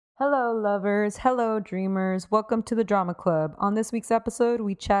Hello, lovers. Hello, dreamers. Welcome to the Drama Club. On this week's episode,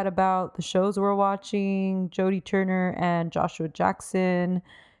 we chat about the shows we're watching, Jodie Turner and Joshua Jackson,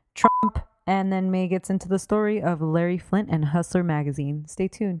 Trump, and then May gets into the story of Larry Flynt and Hustler magazine. Stay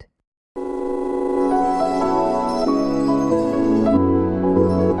tuned.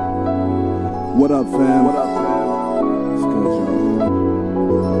 What up, fam? It's good, y'all.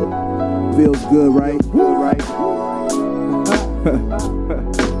 Feels good, right?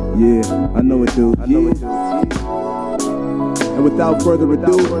 Yeah, I know it do. And without further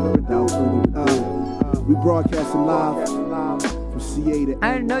ado, we broadcasting live from CA to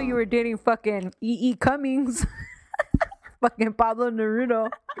I didn't know you were dating fucking E.E. Cummings. Fucking Pablo Neruda.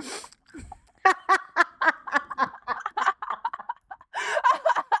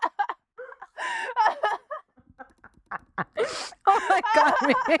 Oh my god,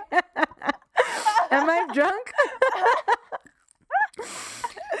 man. Am I drunk?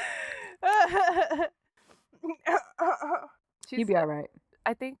 You'd be all right.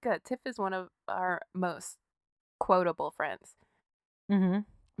 I think Tiff is one of our most quotable friends. Mm-hmm.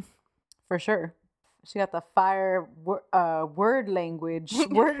 For sure. She got the fire word language,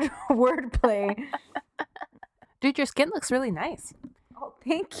 wordplay. Dude, your skin looks really nice. Oh,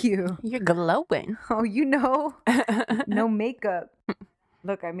 thank you. You're glowing. Oh, you know, no makeup.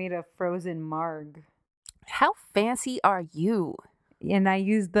 Look, I made a frozen marg. How fancy are you? And I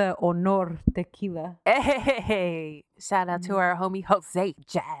used the Honor tequila. Hey, shout out to our homie Jose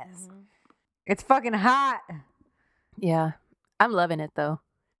Jazz. Mm-hmm. It's fucking hot. Yeah, I'm loving it though.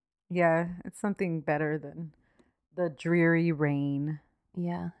 Yeah, it's something better than the dreary rain.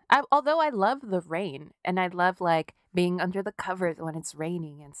 Yeah. Although I love the rain and I love like being under the covers when it's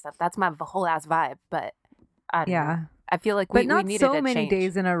raining and stuff. That's my whole ass vibe. But I don't know. I feel like we not needed so a many change.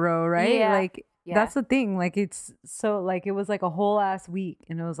 days in a row, right? Yeah. Like that's the thing. Like it's so like it was like a whole ass week,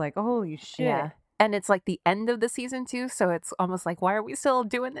 and it was like, oh, holy shit. Yeah. And it's like the end of the season too, so it's almost like, why are we still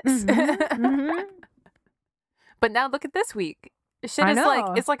doing this? Mm-hmm. Mm-hmm. But now look at this week. Shit is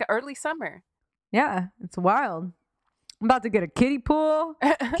like it's like early summer. Yeah, it's wild. I'm about to get a kiddie pool,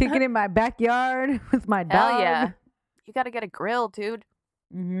 kick it in my backyard with my dog. Hell yeah. You got to get a grill, dude.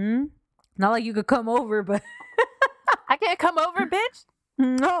 Mm-hmm. Not like you could come over, but I can't come over, bitch.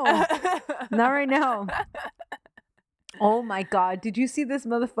 No, not right now. Oh my god, did you see this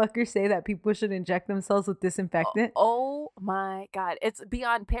motherfucker say that people should inject themselves with disinfectant? Oh my god, it's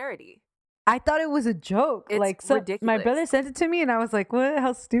beyond parody. I thought it was a joke. It's like ridiculous. My brother sent it to me and I was like, what?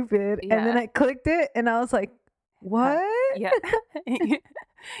 How stupid. Yeah. And then I clicked it and I was like, what? Yeah.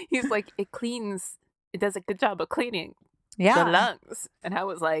 He's like, it cleans, it does a good job of cleaning the lungs. And I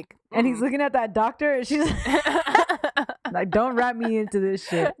was like, and he's looking at that doctor and she's like, don't wrap me into this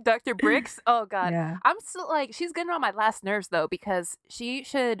shit. Dr. Briggs. Oh god. Yeah. I'm still like, she's getting on my last nerves though, because she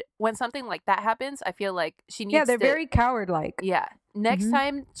should, when something like that happens, I feel like she needs they're very coward-like. Yeah. Next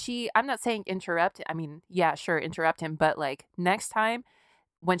time I'm not saying interrupt. I mean, yeah, sure, interrupt him. But like next time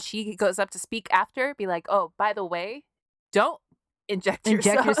when she goes up to speak after, be like, oh, by the way, don't inject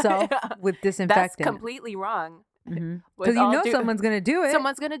yourself with disinfectant. That's completely wrong. Because someone's going to do it.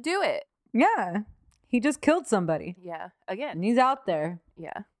 Someone's going to do it. Yeah. He just killed somebody. Yeah. Again. And he's out there.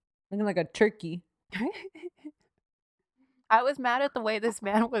 Yeah. Looking like a turkey. I was mad at the way this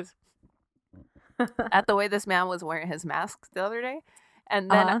man was wearing his mask the other day. And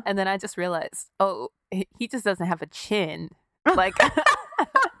then I just realized, oh, he just doesn't have a chin. Like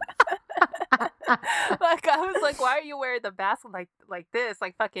like I was like, why are you wearing the mask like this?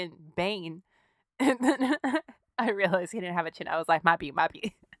 Like fucking Bane. And then I realized he didn't have a chin. I was like, might be.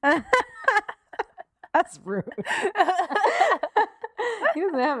 That's rude. He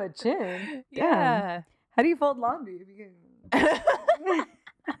doesn't have a chin. Yeah. Damn. How do you fold laundry?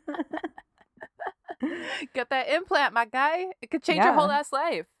 Get that implant, my guy. It could change your whole ass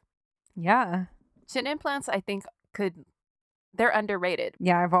life. Yeah. Chin implants, I think, they're underrated.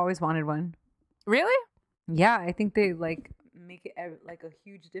 Yeah, I've always wanted one. Really? Yeah, I think they like make it like a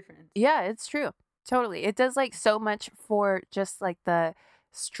huge difference. Yeah, it's true. Totally. It does like so much for just like the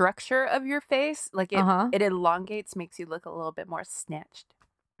structure of your face. Like it elongates, makes you look a little bit more snatched.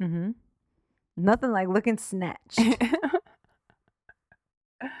 Mm-hmm. Nothing like looking snatched.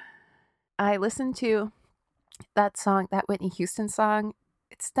 I listened to that song, that Whitney Houston song.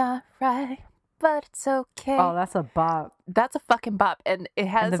 It's not right, but it's okay. Oh, that's a bop. That's a fucking bop. And it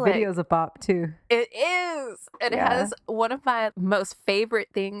has the video's a bop too. It is. And it has one of my most favorite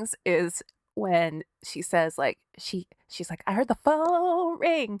things is when she says like, she's like, I heard the phone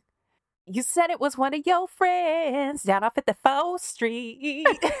ring. You said it was one of your friends down off at the 4th Street.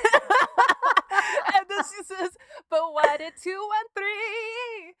 And then she says, but why did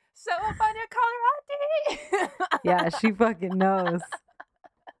 213 up on your caller ID. Yeah, she fucking knows.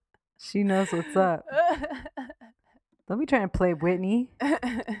 She knows what's up. Don't be trying to play Whitney.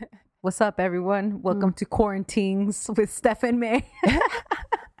 What's up, everyone? Welcome to Quarantings with Steph and May.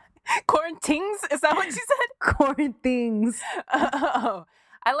 Quarantings? Is that what you said? Quarantings. Oh,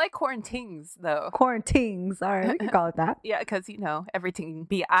 I like quarantings, though. Quarantings. All right, we can call it that. Yeah, because, everything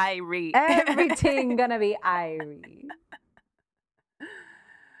be irie. Everything gonna be irie.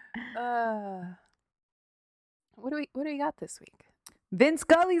 What do we got this week? Vince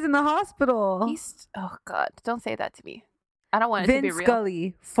Scully's in the hospital. Oh God, don't say that to me. I don't want it to be real. Vince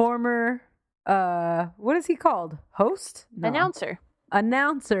Scully, former what is he called? Host? No.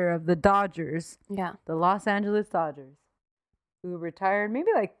 Announcer of the Dodgers. Yeah. The Los Angeles Dodgers. Who retired maybe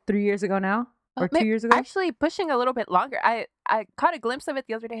like 3 years ago now. Or 2 years ago. Actually pushing a little bit longer. I caught a glimpse of it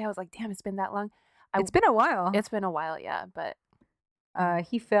the other day. I was like, damn, it's been that long. It's been a while. It's been a while, yeah. But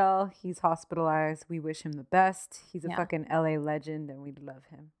he fell. He's hospitalized. We wish him the best. He's a fucking LA legend and we love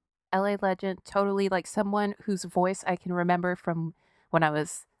him. LA legend, totally like someone whose voice I can remember from when I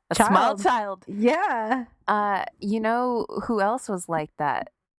was a small child. Yeah. You know who else was like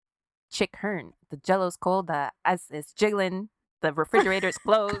that? Chick Hearn. The Jello's cold. As it's jiggling, the refrigerator's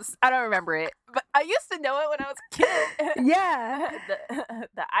closed. I don't remember it, but I used to know it when I was a kid. Yeah.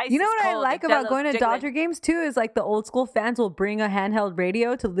 the ice. You know is what cold, I like about going to Dodger games too is like the old school fans will bring a handheld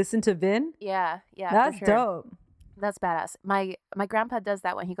radio to listen to Vin. Yeah. That's dope. That's badass. My grandpa does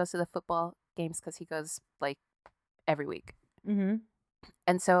that when he goes to the football games because he goes like every week. Mm-hmm.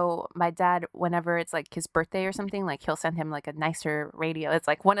 And so my dad, whenever it's like his birthday or something, like he'll send him like a nicer radio. It's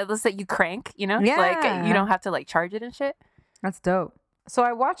like one of those that you crank, Yeah. Like you don't have to like charge it and shit. That's dope. So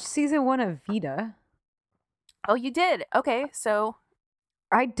I watched season 1 of Vita. Oh, you did? Okay, so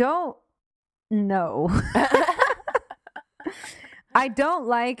I don't know. I don't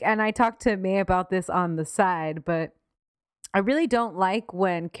like, and I talked to May about this on the side, but I really don't like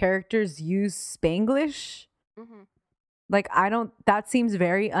when characters use Spanglish. Mm-hmm. Like, that seems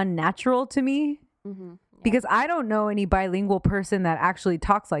very unnatural to me. Mm-hmm. Yeah. Because I don't know any bilingual person that actually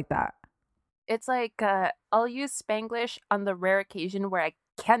talks like that. It's like, I'll use Spanglish on the rare occasion where I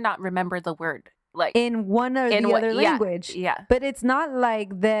cannot remember the word. Like in one or the other language. Yeah. But it's not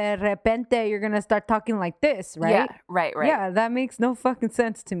like de repente you're going to start talking like this, right? Yeah, right. Yeah, that makes no fucking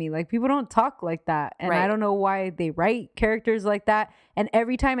sense to me. Like, people don't talk like that. And I don't know why they write characters like that. And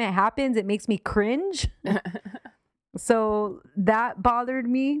every time it happens, it makes me cringe. So that bothered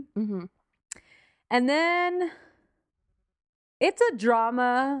me. Mm-hmm. And then it's a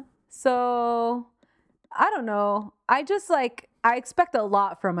drama. So I don't know. I expect a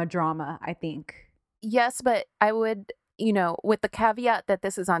lot from a drama, I think. Yes, but I would, with the caveat that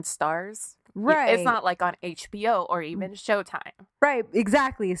this is on Stars. Right. It's not like on HBO or even Showtime. Right,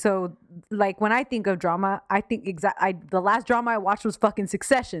 exactly. So like when I think of drama, I think the last drama I watched was fucking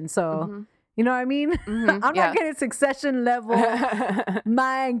Succession. So, you know what I mean? Mm-hmm. I'm not getting Succession level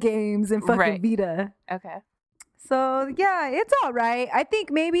mind games in fucking Vita. Okay. So yeah, it's all right. I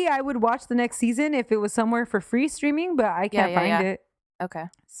think maybe I would watch the next season if it was somewhere for free streaming, but I can't find it. Okay.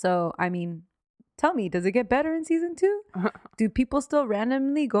 So, I mean, tell me, does it get better in season 2? Do people still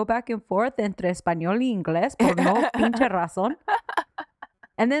randomly go back and forth entre español y inglés por no pinche razón?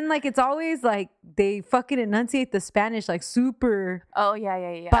 And then, like, it's always like they fucking enunciate the Spanish like super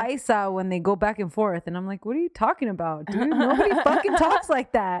paisa when they go back and forth. And I'm like, what are you talking about, dude? Nobody fucking talks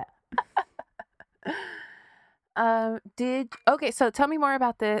like that. So tell me more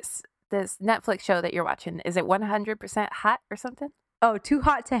about this Netflix show that you're watching. Is it 100% hot or something? Oh, Too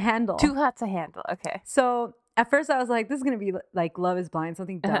Hot to Handle. Too Hot to Handle. Okay. So at first I was like, this is going to be like Love is Blind,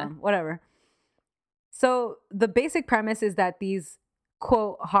 something dumb, whatever. So the basic premise is that these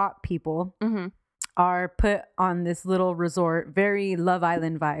quote hot people are put on this little resort, very Love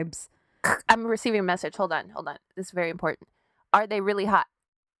Island vibes. I'm receiving a message. Hold on. This is very important. Are they really hot?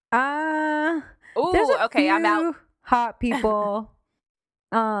 There's a few I'm out. Hot people.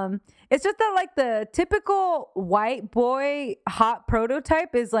 It's just that like the typical white boy hot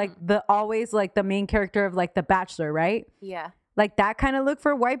prototype is like always like the main character of like The Bachelor, right? Yeah. Like that kind of look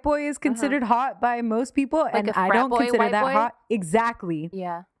for white boy is considered hot by most people, like and I don't consider that hot. Exactly.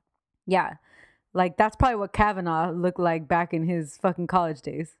 Yeah. Yeah. Like that's probably what Kavanaugh looked like back in his fucking college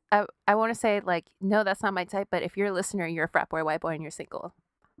days. I want to say like, no, that's not my type, but if you're a listener, you're a frat boy, white boy, and you're single,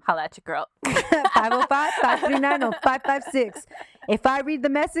 holla at your girl. 505-539-0556. If I read the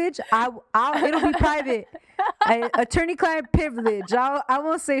message, it'll be private. Attorney-client privilege. I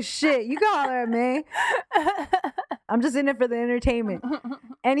won't say shit. You can holler at me. I'm just in it for the entertainment.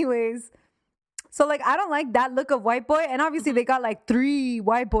 Anyways, So like I don't like that look of white boy, and obviously they got like 3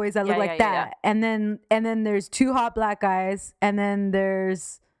 white boys that look like that, and then there's 2 hot black guys, and then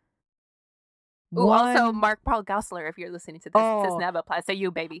there's also Mark Paul Gosselaar. If you're listening to this never applies to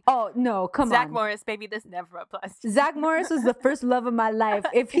you, baby. Oh no, come on, Zach Morris, baby, this never applies to you. Zach Morris was the first love of my life.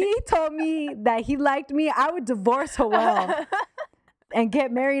 If he told me that he liked me, I would divorce Howell and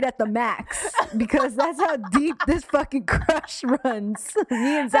get married at the max, because that's how deep this fucking crush runs.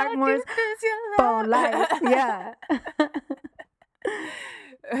 Me and Zach Morris for life. Yeah.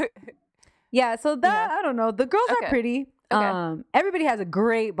 Yeah, so that I don't know. The girls are pretty. Okay. Everybody has a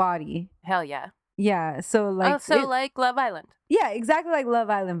great body. Hell yeah. Yeah. So like like Love Island. Yeah, exactly like Love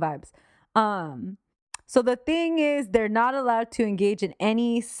Island vibes. So the thing is, they're not allowed to engage in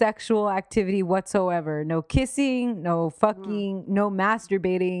any sexual activity whatsoever. No kissing, no fucking, no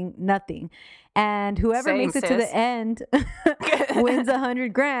masturbating, nothing. And whoever makes it to the end wins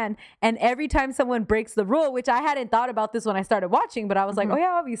 $100,000. And every time someone breaks the rule, which I hadn't thought about this when I started watching, but I was like, oh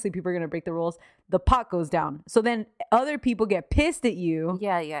yeah, obviously people are gonna break the rules. The pot goes down. So then other people get pissed at you.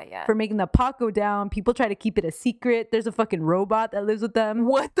 Yeah. For making the pot go down. People try to keep it a secret. There's a fucking robot that lives with them.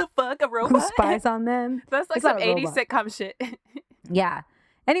 What the fuck? A robot? Who spies on them? That's like some 80s sitcom shit. Yeah.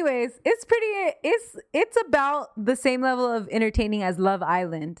 Anyways, it's about the same level of entertaining as Love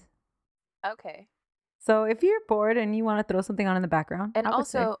Island. Okay. So if you're bored and you want to throw something on in the background. And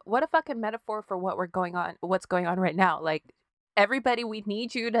also, what a fucking metaphor for what's going on right now. Like, everybody, we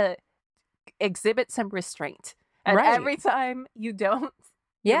need you to exhibit some restraint. And every time you don't,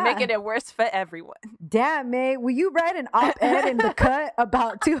 you're making it worse for everyone. Damn, mate. Will you write an op-ed in The Cut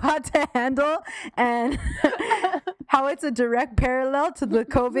about Too Hot to Handle and how it's a direct parallel to the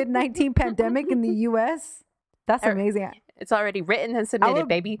COVID-19 pandemic in the U.S.? That's amazing. It's already written and submitted,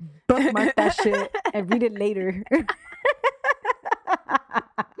 baby. Bookmark that shit and read it later.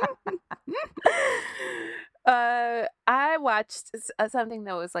 I watched something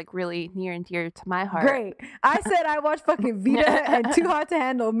that was like really near and dear to my heart. Great. I said I watched fucking Vita and Too Hot to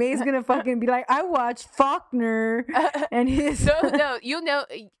Handle. May's gonna fucking be like, I watched Faulkner and his. No, you know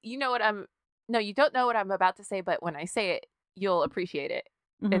what I'm. No, you don't know what I'm about to say, but when I say it, you'll appreciate it.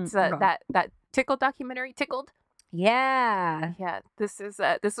 Mm-hmm. It's that Tickled documentary, Tickled. Yeah. This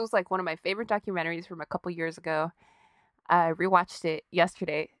was like one of my favorite documentaries from a couple years ago. I rewatched it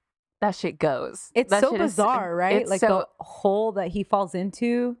yesterday. That shit goes. It's so bizarre, right? Like the hole that he falls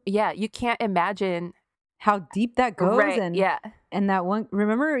into. Yeah, you can't imagine how deep that goes. Right, and that one.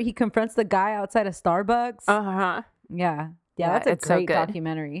 Remember, he confronts the guy outside of Starbucks. Yeah, that's a great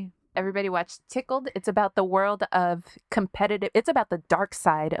documentary. Everybody watch Tickled. It's about the world of competitive. It's about the dark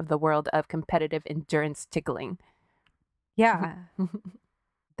side of the world of competitive endurance tickling. Yeah.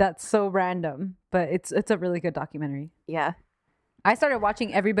 That's so random, but it's a really good documentary. Yeah. I started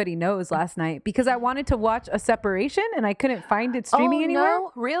watching Everybody Knows last night because I wanted to watch A Separation and I couldn't find it streaming anywhere.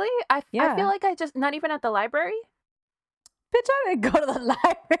 No? Really? I feel like I just, not even at the library. Bitch, I didn't go to the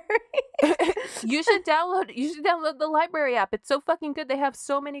library. You should download the library app. It's so fucking good. They have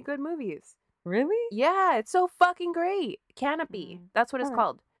so many good movies. Really? Yeah, it's so fucking great. Canopy. That's what it's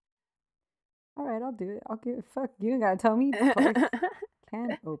called. All right, I'll do it. I'll give it. Fuck, you ain't gotta tell me.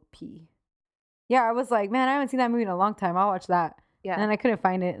 Canopy. Yeah, I was like, man, I haven't seen that movie in a long time. I'll watch that. Yeah. And then I couldn't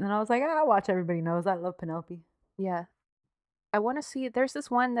find it. And then I was like, I'll watch Everybody Knows. I love Penelope. Yeah. I want to see, there's this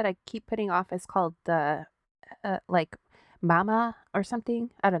one that I keep putting off. It's called the, like, Mama or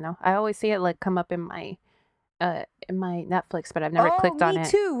something. I don't know. I always see it, like, come up in my Netflix, but I've never clicked on it. Me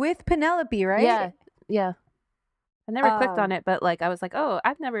too, with Penelope, right? Yeah. I never clicked on it, but, like, I was like, oh,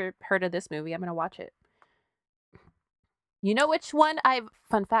 I've never heard of this movie. I'm going to watch it. You know which one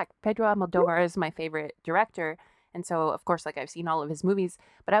fun fact, Pedro Almodovar is my favorite director. And so, of course, like, I've seen all of his movies.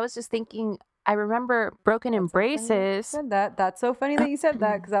 But I was just thinking, I remember Broken Embraces. So that's so funny that you said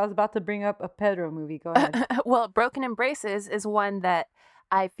that, because I was about to bring up a Pedro movie. Go ahead. Well, Broken Embraces is one that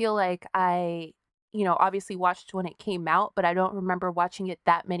I feel like I, obviously watched when it came out, but I don't remember watching it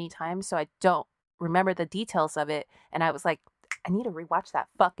that many times. So I don't remember the details of it. And I was like, I need to rewatch that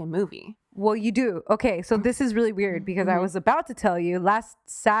fucking movie. Well, you do. Okay, so this is really weird because I was about to tell you last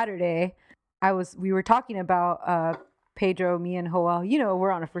Saturday, we were talking about Pedro, me and Joel. We're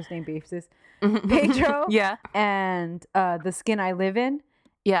on a first name basis. Pedro, yeah, and The Skin I Live In.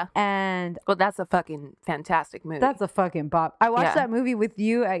 Yeah. And well, that's a fucking fantastic movie. That's a fucking bop. I watched that movie with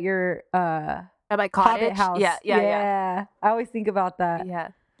you at your at my cottage house. Yeah. I always think about that. Yeah.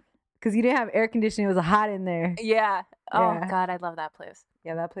 Because you didn't have air conditioning. It was hot in there. Yeah. Oh, God, I love that place.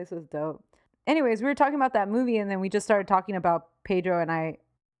 Yeah, that place was dope. Anyways, we were talking about that movie, and then we just started talking about Pedro, and I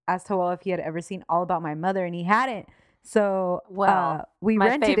asked Joel if he had ever seen All About My Mother, and he hadn't. So we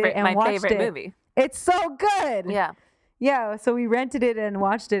rented it and watched it. Movie. It's so good. Yeah. Yeah, so we rented it and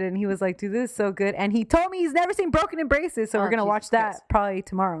watched it, and he was like, dude, this is so good. And he told me he's never seen Broken Embraces, so we're going to watch that probably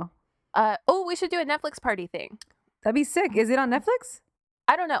tomorrow. We should do a Netflix party thing. That'd be sick. Is it on Netflix?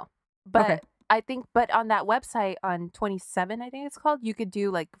 I don't know. But Okay. I think, but on that website on 27, I think it's called, you could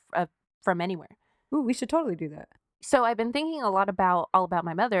do like from anywhere. Ooh, we should totally do that. So I've been thinking a lot about All About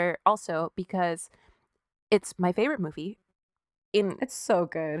My Mother also because it's my favorite movie. It's so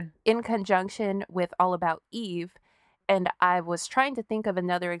good. In conjunction with All About Eve. And I was trying to think of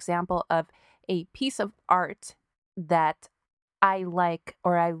another example of a piece of art that I like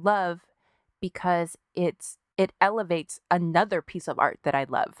or I love because it elevates another piece of art that I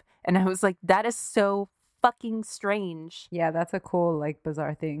love. And I was like, that is so fucking strange. Yeah, that's a cool, like,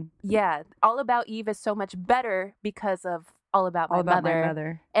 bizarre thing. Yeah. All About Eve is so much better because of All About My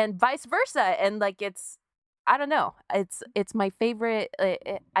Mother. And vice versa. And like, I don't know. It's my favorite.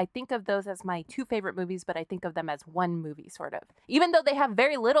 I think of those as my two favorite movies, but I think of them as one movie, sort of. Even though they have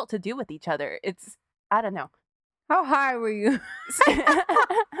very little to do with each other. I don't know. How high were you?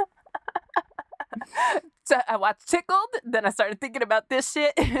 So I watched Tickled, then I started thinking about this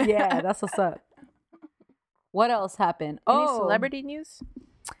shit. Yeah, that's what's up. What else happened? Any celebrity news?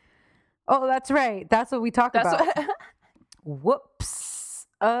 Oh, that's right. That's what we talked about. Whoops.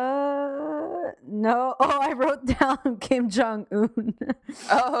 No. Oh, I wrote down Kim Jong-un.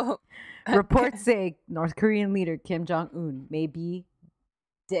 Oh. Reports say North Korean leader Kim Jong-un may be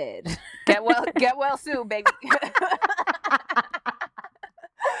dead. Get well soon, baby.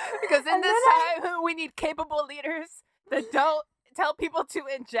 Because in this time, we need capable leaders that don't tell people to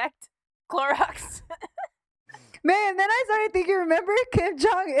inject Clorox. Man, then I started thinking, remember Kim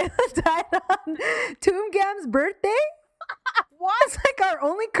Jong-un died on Toomgam's birthday? What? It's like our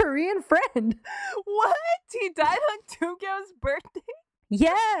only Korean friend. What? He died on Toomgam's birthday?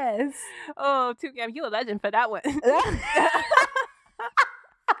 Yes. Oh, Toomgam, you a legend for that one.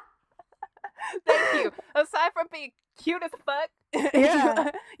 Thank you. Aside from being cute as fuck,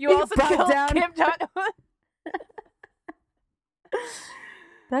 yeah, you also killed down Kim Jong-un.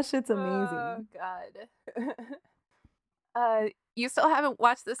 That shit's amazing. Oh God. You still haven't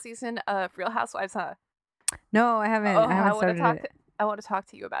watched this season of Real Housewives, huh? No, I haven't. Oh, I haven't started it. I want to talk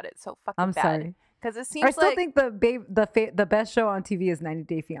to you about it. So fucking I'm bad. sorry. Because it seems I still think the best show on TV is 90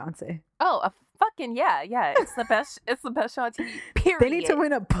 Day Fiance. Oh, fucking yeah. It's the best. It's the best show on TV. Period. They need to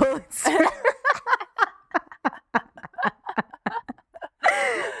win a Pulitzer.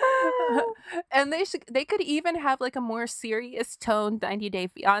 And they could even have like a more serious tone 90 Day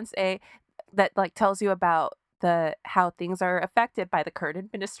Fiance that like tells you about how things are affected by the current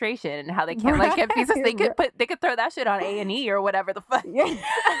administration and how they can't like get visas. They could throw that shit on A&E or whatever the fuck. Yeah.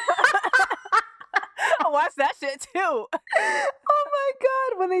 I'll watch that shit too. Oh my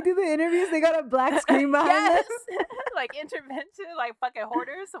God. When they do the interviews, they got a black screen behind them. Like intervention, like fucking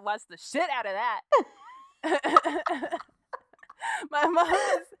hoarders. Watch the shit out of that.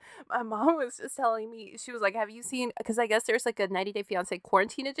 My mom was just telling me, she was like, have you seen, because I guess there's like a 90 Day Fiance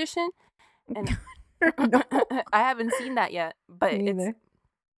quarantine edition. And No. I haven't seen that yet, but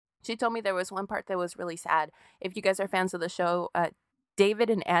she told me there was one part that was really sad. If you guys are fans of the show, David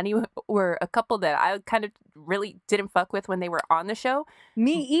and Annie were a couple that I kind of really didn't fuck with when they were on the show.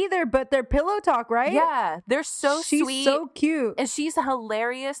 Me either, but they're pillow talk, right? Yeah, they're so she's sweet. So cute. And she's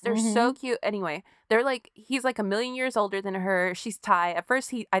hilarious. They're so cute. Anyway, he's like a million years older than her. She's Thai. At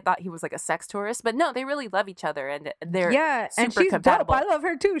first, I thought he was like a sex tourist, but no, they really love each other and they're super and she's compatible. dope. I love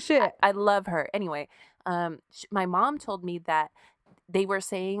her too. Shit. I love her. Anyway, my mom told me that they were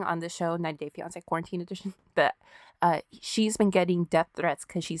saying on the show 90 Day Fiance Quarantine Edition that she's been getting death threats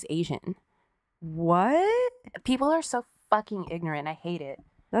because she's Asian. What? People are so fucking ignorant. I hate it.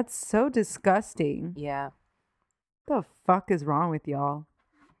 That's so disgusting. Yeah. What the fuck is wrong with y'all?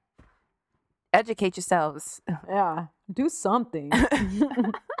 Educate yourselves. Yeah. Do something.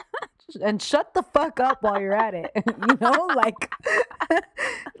 And shut the fuck up while you're at it. You know, like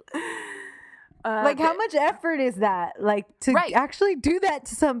like how much effort is that? Like to actually do that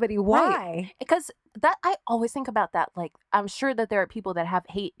to somebody? Why? Right. Because I always think about that. Like, I'm sure that there are people that have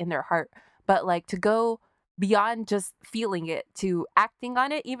hate in their heart, but like to go beyond just feeling it to acting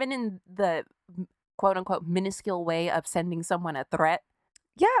on it, even in the quote unquote minuscule way of sending someone a threat.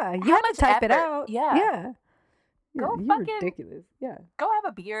 Yeah, you have to type it out. Yeah. Go you're fucking ridiculous. Yeah. Go have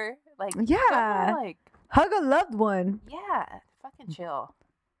a beer. Like, yeah. Like hug a loved one. Yeah. Fucking chill.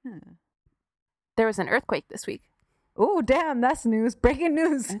 There was an earthquake this week. Oh, damn. That's news. Breaking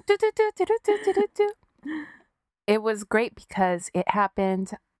news. It was great because it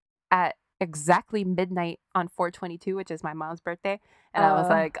happened at exactly midnight on 4/22, which is my mom's birthday. And I was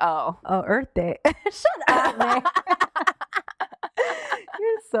like, oh. Oh, Earth Day. Shut up, man.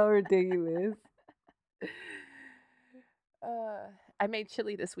 You're so ridiculous. I made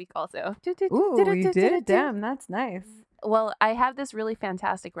chili this week also. Ooh, you did? Damn, that's nice. Well, I have this really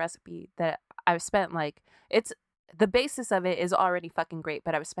fantastic recipe that I've spent the basis of it is already fucking great,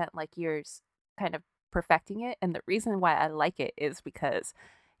 but I've spent like years kind of perfecting it. And the reason why I like it is because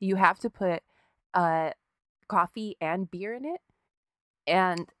you have to put coffee and beer in it.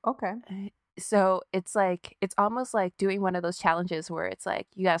 And okay. So it's almost like doing one of those challenges where it's like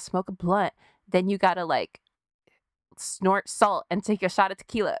you gotta smoke a blunt, then you gotta like snort salt and take a shot of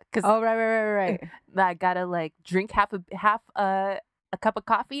tequila. Right. I gotta like drink half a cup of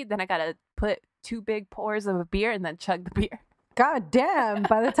coffee, then I gotta put 2 big pours of a beer and then chug the beer. God damn!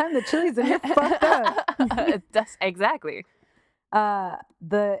 By the time the chili's in, you're fucked up. That's exactly.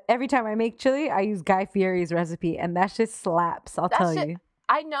 Every time I make chili, I use Guy Fieri's recipe, and that shit slaps. I'll tell you.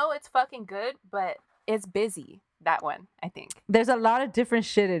 I know it's fucking good, but it's busy. That one, I think. There's a lot of different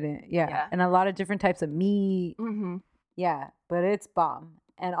shit in it, yeah. And a lot of different types of meat. Mm-hmm. Yeah, but it's bomb.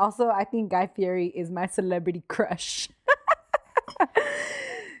 And also, I think Guy Fieri is my celebrity crush.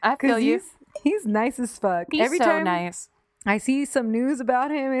 I feel you. He's nice as fuck. He's Every so time nice. I see some news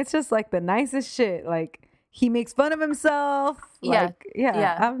about him, it's just like the nicest shit. Like, he makes fun of himself. Yeah.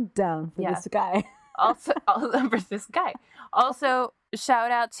 I'm down for this guy. Also, for this guy. Also,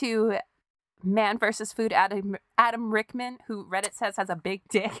 shout out to Man vs. Food Adam Rickman, who Reddit says has a big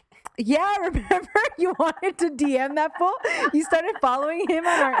dick. Yeah, remember you wanted to DM that fool? You started following him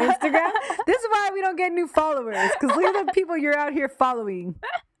on our Instagram. This is why we don't get new followers, because look at the people you're out here following.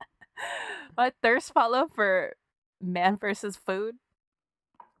 My thirst follow for Man vs. Food.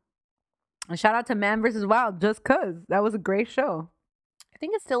 And shout out to Man vs. Wild, just cause that was a great show. I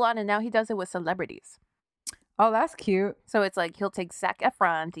think it's still on, and now he does it with celebrities. Oh, that's cute. So it's like he'll take Zac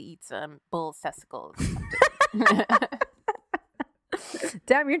Efron to eat some bull's testicles.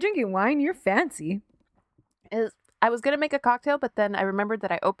 Damn, you're drinking wine? You're fancy. I was going to make a cocktail, but then I remembered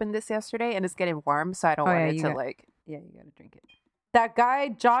that I opened this yesterday and it's getting warm, so I don't want it to Yeah, you got to drink it. That guy,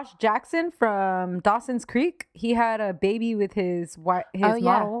 Josh Jackson from Dawson's Creek, he had a baby with his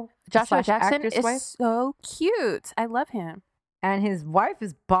model. Joshua Jackson is wife. So cute. I love him. And his wife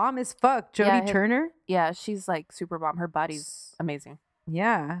is bomb as fuck, Jodie Turner. Yeah, she's like super bomb. Her body's amazing.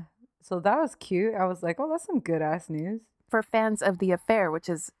 Yeah. So that was cute. I was like, oh, that's some good ass news. For fans of The Affair, which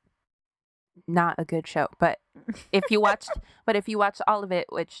is not a good show, but if you watched all of it,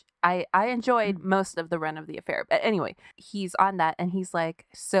 which I enjoyed most of the run of The Affair. But anyway, he's on that and he's like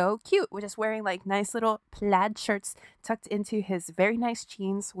so cute. We're just wearing like nice little plaid shirts tucked into his very nice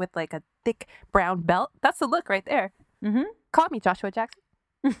jeans with like a thick brown belt. That's the look right there. Mm-hmm. Call me Joshua Jackson.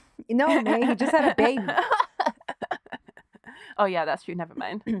 No, man, he just had a baby. Oh yeah, that's true. Never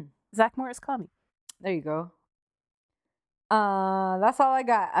mind. Zach Morris, call me. There you go. That's all I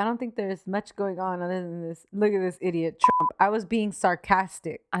got. I don't think there's much going on other than this. Look at this idiot Trump. I was being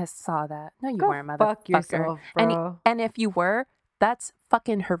sarcastic. I saw that. No, you Go weren't, motherfucker. Fuck yourself, bro. And if you were, that's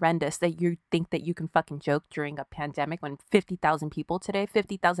fucking horrendous that you think that you can fucking joke during a pandemic when 50,000 people today,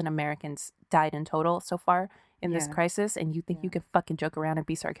 50,000 Americans died in total so far in this crisis, and you think you can fucking joke around and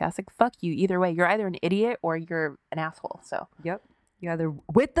be sarcastic. Fuck you. Either way, you're either an idiot or you're an asshole. So yep, you're either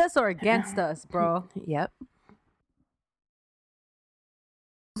with us or against us, bro. Yep.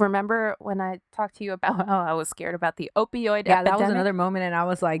 Remember when I talked to you about how I was scared about the opioid epidemic? Yeah, that was another moment, and I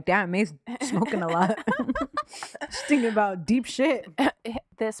was like, damn, May's smoking a lot. Just thinking about deep shit.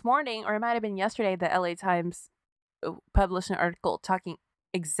 This morning, or it might have been yesterday, the LA Times published an article talking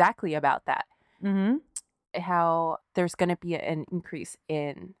exactly about that. Mm-hmm. How there's going to be an increase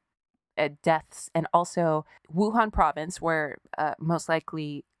in deaths, and also Wuhan province, where most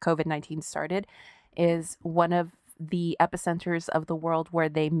likely COVID-19 started, is one of the epicenters of the world where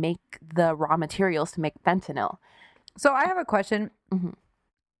they make the raw materials to make fentanyl. So I have a question. Mm-hmm.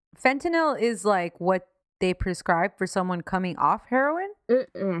 Fentanyl is like what they prescribe for someone coming off heroin?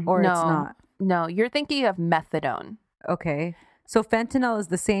 Or no, it's not? No, you're thinking of methadone. Okay. So fentanyl is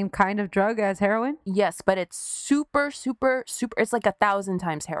the same kind of drug as heroin? Yes, but it's super, super, super. It's like 1,000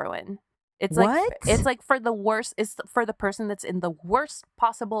 times heroin. It's what? Like it's like for the worst. It's for the person that's in the worst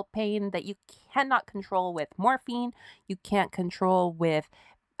possible pain that you cannot control with morphine. You can't control with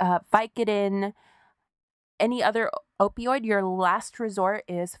Vicodin, any other opioid. Your last resort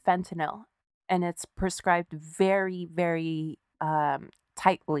is fentanyl, and it's prescribed very, very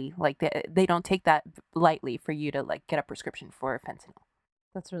tightly. Like they don't take that lightly for you to like get a prescription for fentanyl.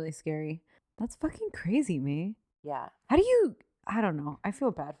 That's really scary. That's fucking crazy, me. Yeah. How do you I don't know. I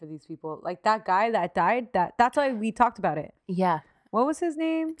feel bad for these people. Like that guy that died. That's why we talked about it. Yeah. What was his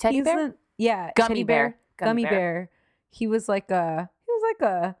name? Teddy bear? Yeah, Gummy Teddy bear. Gummy bear. He was like a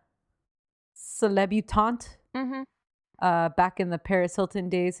celebutante. Mm-hmm. Back in the Paris Hilton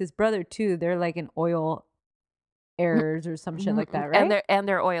days. His brother too. They're like in oil heirs or some shit like that, right? And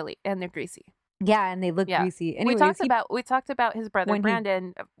they're oily and they're greasy. Yeah, and they look greasy. Anyways, we talked about his brother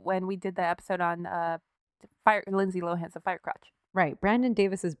Brandon when we did the episode on Lindsay Lohan's The Fire Crotch. Right, Brandon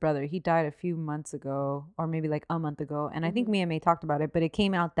Davis's brother. He died a few months ago, or maybe like a month ago, and I think me and May talked about it. But it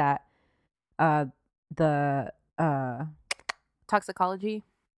came out that the toxicology.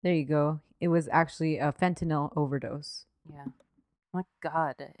 There you go. It was actually a fentanyl overdose. Yeah. My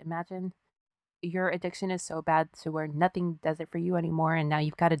God, imagine your addiction is so bad to where nothing does it for you anymore, and now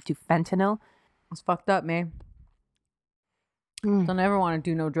you've got to do fentanyl. It's fucked up, man. Don't ever want to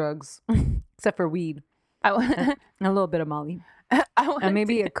do no drugs except for weed. And a little bit of Molly. And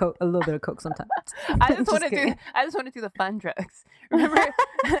maybe a little bit of coke sometimes. I just want to do the fun drugs.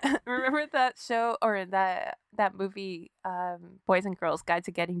 Remember that show or that movie, Boys and Girls Guide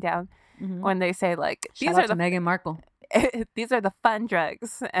to Getting Down, when they say like these are the Meghan Markle. These are the fun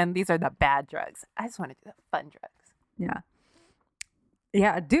drugs and these are the bad drugs. I just want to do the fun drugs.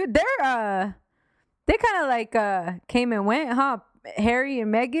 Yeah, dude, they kind of like came and went, huh? Harry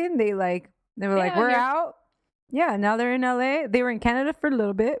and Meghan, they were like, we're out. Yeah, now they're in LA. They were in Canada for a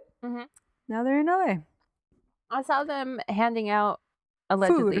little bit. Now they're in LA. I saw them handing out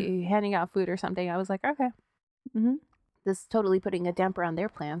food or something. I was like, okay. This is totally putting a damper on their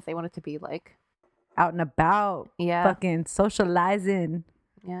plans. They want it to be like out and about. Yeah. Fucking socializing.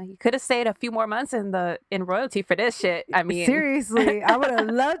 Yeah, you could have stayed a few more months in royalty for this shit. I mean, seriously, I would have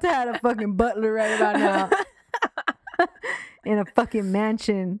loved to have a fucking butler right about now. In a fucking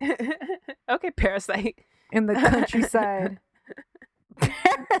mansion. Okay, Parasite. In the countryside.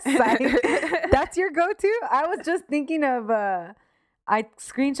 Parasite. That's your go-to? I was just thinking of I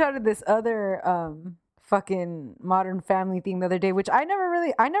screenshotted this other fucking Modern Family thing the other day, which I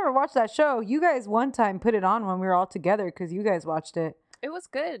never watched that show. You guys one time put it on when we were all together because you guys watched it. It was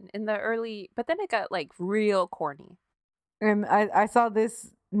good in the early, but then it got like real corny. And I saw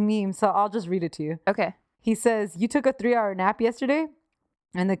this meme, so I'll just read it to you. Okay. He says, "You took a 3-hour nap yesterday?"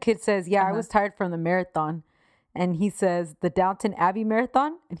 And the kid says, "Yeah, I was tired from the marathon." And he says, "The Downton Abbey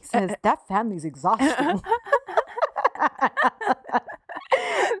marathon?" And he says, "That family's exhausting."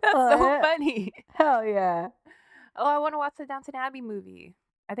 That's so funny. Hell yeah. Oh, I want to watch the Downton Abbey movie.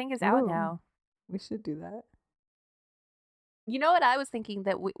 I think it's out now. We should do that. You know what I was thinking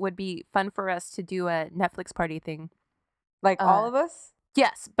that would be fun for us to do a Netflix party thing? Like all of us?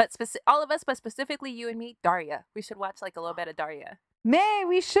 Yes, but all of us, but specifically you and me, Daria. We should watch like a little bit of Daria. May,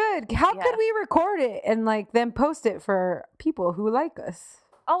 we should. How could we record it and like then post it for people who like us?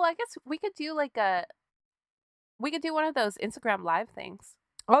 Oh, I guess we could do one of those Instagram live things.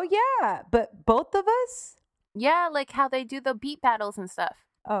 Oh yeah, but both of us? Yeah, like how they do the beat battles and stuff.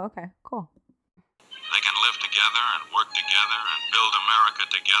 Oh, okay, cool. They can live together and work together and build America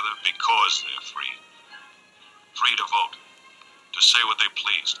together because they're free. Free to vote, to say what they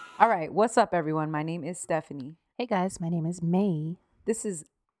please. All right, what's up, everyone? My name is Stephanie. Hey guys, my name is May. This is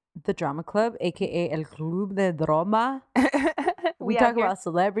the Drama Club, aka El Club de Drama. We talk about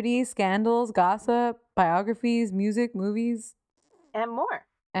celebrities, scandals, gossip, biographies, music, movies, and more.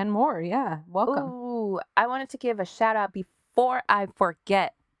 And more, yeah. Welcome. Ooh, I wanted to give a shout out before I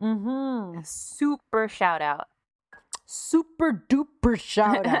forget. A super shout out. Super duper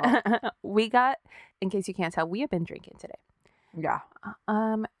shout out. We got, in case you can't tell, we have been drinking today. Yeah.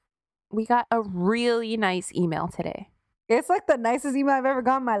 We got a really nice email today. It's like the nicest email I've ever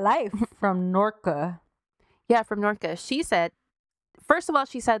got in my life from Norca. Yeah, from Norca. She said, first of all,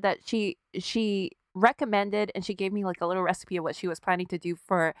 she said that she recommended and she gave me like a little recipe of what she was planning to do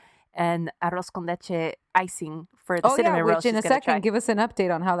for an arroz con leche icing for the cinnamon roll. Which in a second, give us an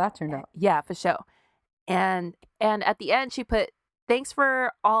update on how that turned out. Yeah, for sure. And at the end, she put, "Thanks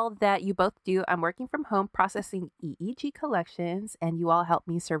for all that you both do. I'm working from home processing EEG collections, and you all help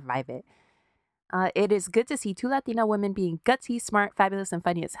me survive it. It is good to see two Latina women being gutsy, smart, fabulous, and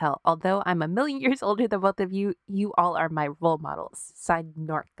funny as hell. Although I'm a million years older than both of you, you all are my role models." Signed,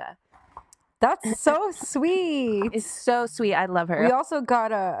 Norca. That's so sweet. It's so sweet. I love her. We also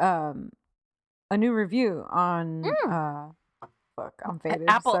got a new review on I'm faded.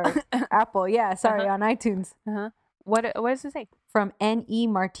 Apple. Sorry. Apple. Yeah, sorry, on iTunes. What does it say? From N.E.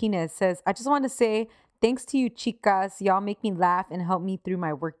 Martinez says, "I just want to say thanks to you chicas. Y'all make me laugh and help me through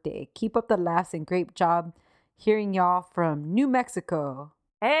my workday. Keep up the laughs and great job hearing y'all from New Mexico."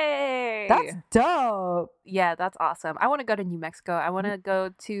 Hey, That's dope. yeah, that's awesome. I want to go to New Mexico. I want to go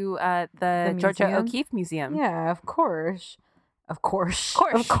to the Georgia museum? O'Keeffe Museum. Yeah, of course. Of course.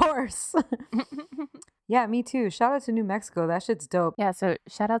 Course. Of course. Yeah, me too. Shout out to New Mexico. That shit's dope. Yeah, so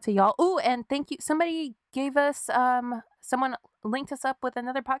shout out to y'all. Ooh, and thank you. Somebody gave us someone linked us up with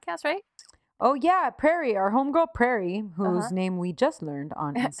another podcast, right? Oh yeah, Prairie, our homegirl Prairie, whose Uh-huh. name we just learned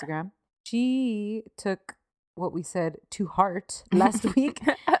on Instagram. She took what we said to heart last week,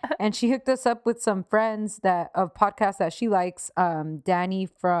 and she hooked us up with some friends of podcasts that she likes. Danny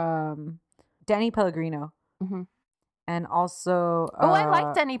Pellegrino, Mhm. and also I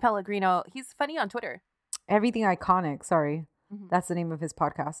like Danny Pellegrino. He's funny on Twitter. Everything Iconic. Sorry, Mhm. that's the name of his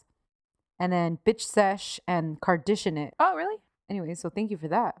podcast. And then Bitch Sesh and Kardashian It. Oh, really? Anyway, so thank you for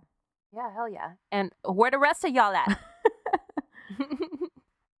that. Yeah, hell yeah. And where the rest of y'all at?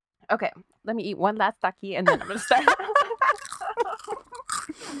 Okay, let me eat one last taki and then I'm gonna start.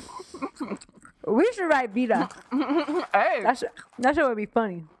 We should write Vita. Hey, That shit would be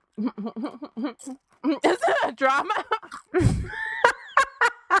funny. is it a drama?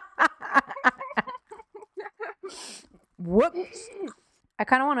 Whoops. I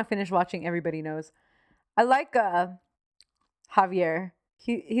kind of want to finish watching Everybody Knows. I like Javier.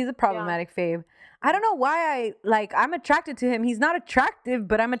 He's a problematic fave. I don't know why I'm attracted to him. He's not attractive,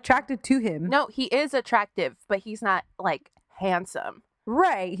 but I'm attracted to him. No, he is attractive, but he's not like handsome.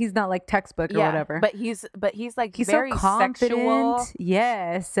 Right. He's not like textbook or whatever. But he's like he's very so confident. sexual.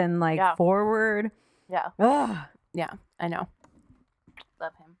 Yes, and like forward. Yeah. Ugh. Yeah, I know.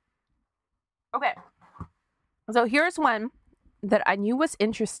 Love him. Okay. So here's one that I knew was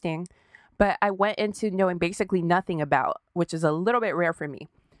interesting, but I went into knowing basically nothing about, which is a little bit rare for me.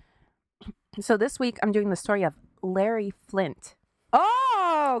 So this week I'm doing the story of Larry Flynt.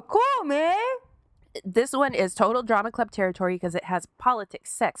 Oh, cool, man. This one is total drama club territory because it has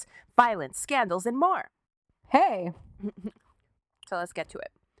politics, sex, violence, scandals, and more. Hey. So let's get to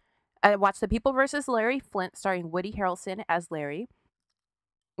it. I watched The People versus Larry Flynt, starring Woody Harrelson as Larry,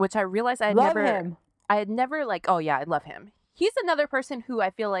 which I realized I had Love never. him. I had never oh yeah, I love him. He's another person who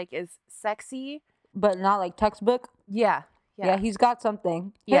I feel like is sexy, But not like textbook. Yeah, Yeah, he's got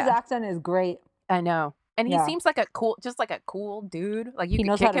something. His Yeah. accent is great. I know, and he Yeah. seems like a cool dude. Like you He could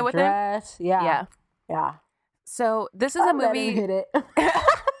knows kick how to it with dress. him. Yeah. Yeah. Yeah. So this is a I'll let movie. him hit it.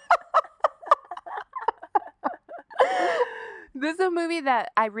 This is a movie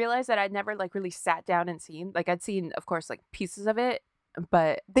that I realized that I'd never like really sat down and seen. Like I'd seen, of course, like pieces of it,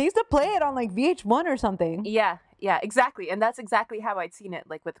 but They used to play it on like VH1 or something. yeah, exactly. And that's exactly how I'd seen it,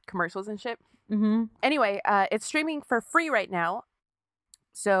 like with commercials and shit. Mm-hmm. Anyway, it's streaming for free right now.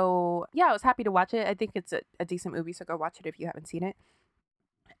 So yeah, I was happy to watch it. I think it's a decent movie, so go watch it if you haven't seen it.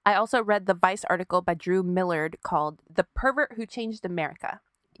 I also read the Vice article by Drew Millard called "The Pervert Who Changed America."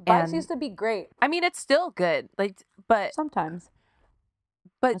 Vice And- used to be great. I mean, it's still good, like, but Sometimes.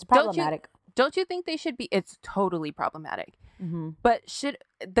 but It's problematic. don't you think they should be? It's totally problematic. Mm-hmm. But should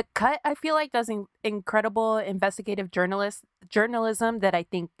the cut? I feel like does incredible investigative journalism that I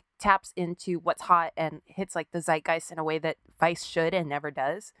think taps into what's hot and hits like the zeitgeist in a way that Vice should and never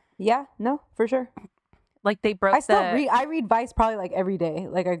does. Yeah, no, for sure. Like they broke. I read Vice probably like every day.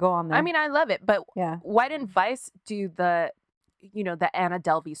 Like I go on there. I mean, I love it, but yeah, why didn't Vice do the Anna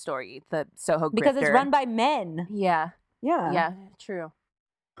Delvey story, the Soho because it's grifter? run by men. Yeah, Yeah, true.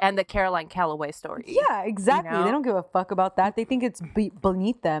 And the Caroline Calloway story. Yeah, exactly. know? They don't give a fuck about that. They think it's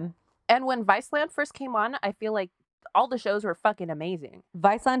beneath them. And when Viceland first came on, I feel like all the shows were fucking amazing.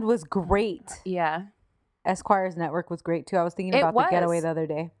 Viceland was great. Yeah. Esquire's Network was great too. I was thinking It about was. The Getaway the other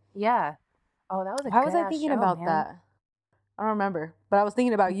day. Yeah. Oh, that was a Why was I good-ass thinking show, about man. that? I don't remember. But I was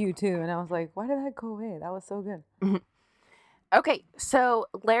thinking about you too. And I was like, why did that go away? That was so good. Okay, so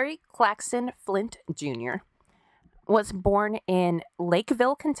Larry Claxton Flynt Jr. was born in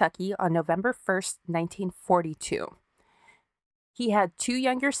Lakeville, Kentucky on November 1st, 1942. He had two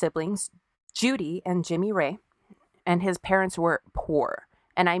younger siblings, Judy and Jimmy Ray, and his parents were poor.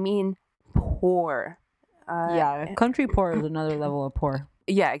 And I mean poor. Yeah, country poor is another level of poor.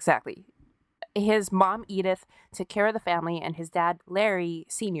 Yeah, exactly. His mom, Edith, took care of the family, and his dad, Larry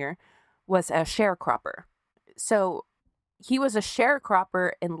Sr., was a sharecropper. So he was a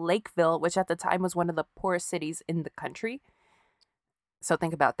sharecropper in Lakeville, which at the time was one of the poorest cities in the country. So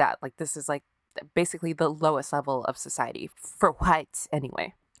think about that. Like, this is like basically the lowest level of society for whites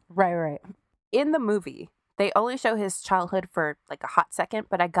anyway. Right. In the movie, they only show his childhood for like a hot second,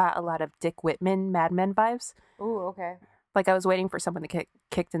 but I got a lot of Dick Whitman, Mad Men vibes. Ooh, okay. Like I was waiting for someone to get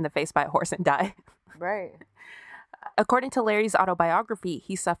kicked in the face by a horse and die. Right. According to Larry's autobiography,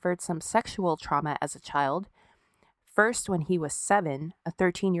 he suffered some sexual trauma as a child, First, when he was 7, a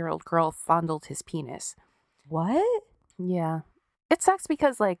 13-year-old girl fondled his penis. What? Yeah. It sucks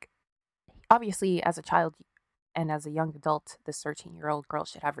because, like, obviously, as a child and as a young adult, this 13-year-old girl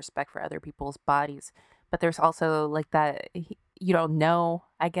should have respect for other people's bodies. But there's also, like, that you don't know,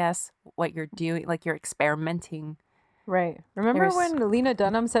 I guess, what you're doing. Like, you're experimenting. Right. Remember when Lena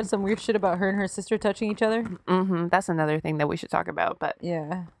Dunham said some weird shit about her and her sister touching each other? Mm-hmm. That's another thing that we should talk about. But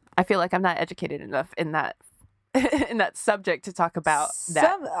yeah, I feel like I'm not educated enough in that in that subject to talk about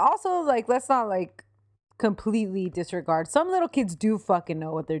that. Also, like, let's not, like, completely disregard. Some little kids do fucking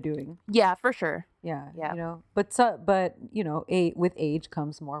know what they're doing. Yeah, for sure. Yeah. Yeah. You know, but you know, with age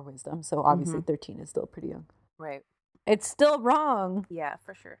comes more wisdom. So obviously 13 is still pretty young. Right. It's still wrong. Yeah,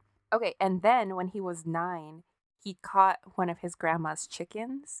 for sure. Okay, and then when he was 9, he caught one of his grandma's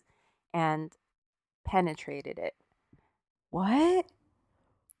chickens and penetrated it. What?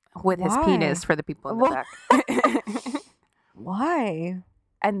 With his penis, for the people in the back. Why?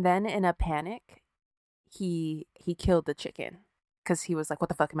 And then in a panic, he killed the chicken because he was like, what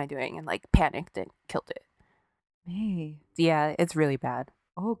the fuck am I doing? And like panicked and killed it. Hey. Yeah, it's really bad.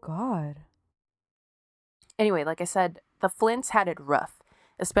 Oh, God. Anyway, like I said, the Flints had it rough,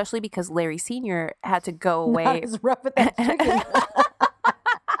 especially because Larry Sr. had to go away. Not as rough with that chicken.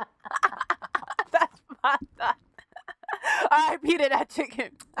 That's fucked up. I repeated that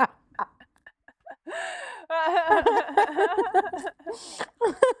chicken.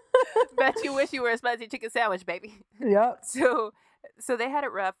 Bet you wish you were a spicy chicken sandwich, baby. Yep. So they had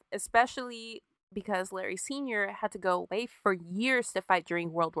it rough, especially because Larry Sr. had to go away for years to fight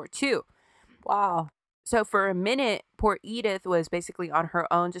during World War II. Wow. So for a minute, poor Edith was basically on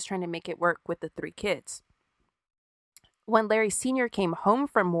her own, just trying to make it work with the 3 kids. When Larry Sr. came home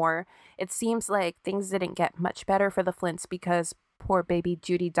from war, it seems like things didn't get much better for the Flints because poor baby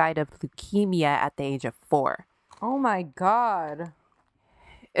Judy died of leukemia at the age of 4. Oh, my God.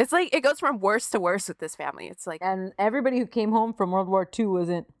 It's like it goes from worse to worse with this family. It's like, and everybody who came home from World War II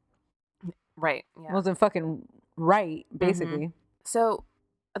wasn't right. Yeah. Wasn't fucking right, basically. Mm-hmm. So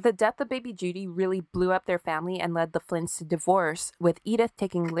the death of baby Judy really blew up their family and led the Flints to divorce, with Edith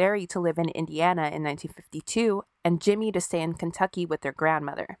taking Larry to live in Indiana in 1952 and Jimmy to stay in Kentucky with their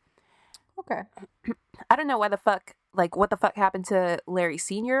grandmother. Okay. I don't know what the fuck happened to Larry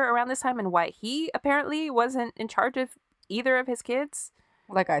Sr. around this time and why he apparently wasn't in charge of either of his kids.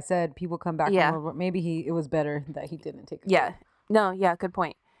 Like I said, people come back. Yeah. From World War. Maybe it was better that he didn't take. Yeah. No. Yeah. Good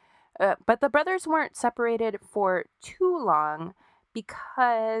point. But the brothers weren't separated for too long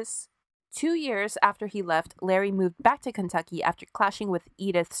because 2 years after he left, Larry moved back to Kentucky after clashing with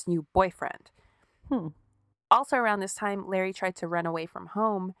Edith's new boyfriend. Also around this time, Larry tried to run away from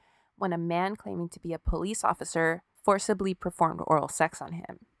home when a man claiming to be a police officer forcibly performed oral sex on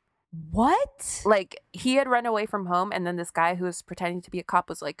him. What? Like, he had run away from home, and then this guy who was pretending to be a cop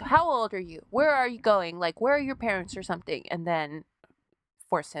was like, how old are you? Where are you going? Like, where are your parents or something? And then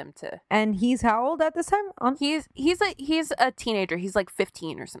forced him to. And he's how old at this time? He's a teenager. He's like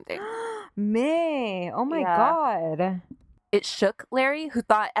 15 or something. May. Oh my Yeah. God. It shook Larry, who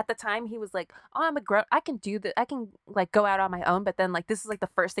thought at the time he was like, oh, I'm a grown, I can do that. I can like go out on my own. But then like, this is like the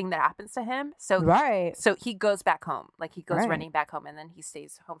first thing that happens to him. So, Right. So he goes back home. Like he goes Right. running back home and then he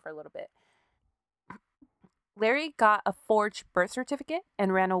stays home for a little bit. Larry got a forged birth certificate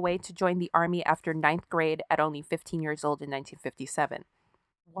and ran away to join the army after 9th grade at only 15 years old in 1957.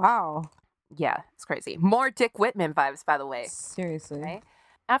 Wow. Yeah, it's crazy. More Dick Whitman vibes, by the way. Seriously. Right?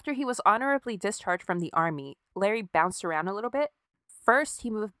 After he was honorably discharged from the army, Larry bounced around a little bit. First, he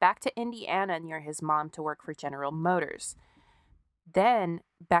moved back to Indiana near his mom to work for General Motors. Then,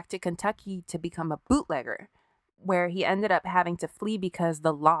 back to Kentucky to become a bootlegger, where he ended up having to flee because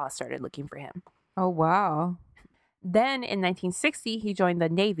the law started looking for him. Oh, wow. Then, in 1960, he joined the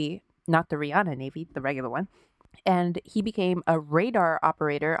Navy, not the Rihanna Navy, the regular one, and he became a radar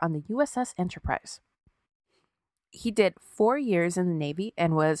operator on the USS Enterprise. He did 4 years in the Navy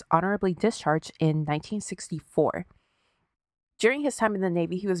and was honorably discharged in 1964. During his time in the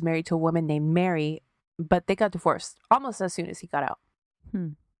Navy, he was married to a woman named Mary, but they got divorced almost as soon as he got out.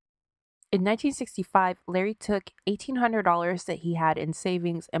 In 1965, Larry took $1,800 that he had in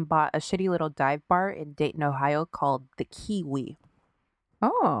savings and bought a shitty little dive bar in Dayton, Ohio called the Kiwi.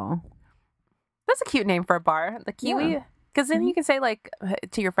 Oh. That's a cute name for a bar, the Kiwi. Because then you can say like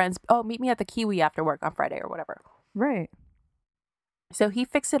to your friends, oh, meet me at the Kiwi after work on Friday or whatever. Right. So he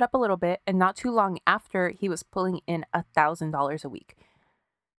fixed it up a little bit, and not too long after, he was pulling in $1,000 a week,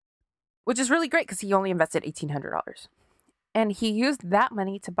 which is really great because he only invested $1,800. And he used that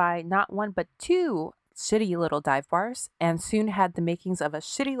money to buy not one, but 2 shitty little dive bars, and soon had the makings of a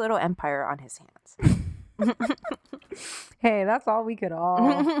shitty little empire on his hands. Hey, that's all we could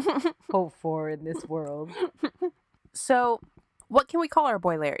all hope for in this world. So, what can we call our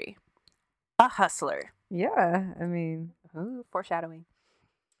boy Larry? A hustler. Yeah, I mean, Ooh, foreshadowing.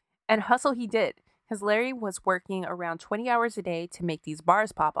 And hustle he did, because Larry was working around 20 hours a day to make these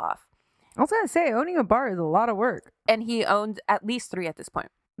bars pop off. I was gonna say, owning a bar is a lot of work. And he owned at least 3 at this point.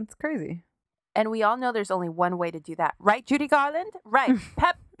 That's crazy. And we all know there's only one way to do that. Right, Judy Garland? Right.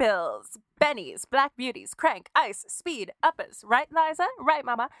 Pep Bills, Bennies, Black Beauties, Crank, Ice, Speed, Uppers. Right, Liza? Right,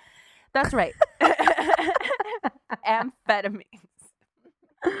 Mama? That's right. Amphetamines.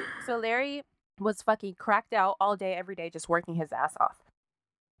 So Larry was fucking cracked out all day, every day, just working his ass off.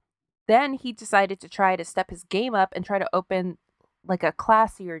 Then he decided to try to step his game up and try to open like a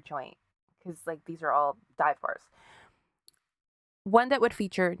classier joint. Because like these are all dive bars. One that would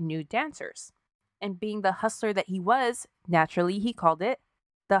feature nude dancers. And being the hustler that he was, naturally he called it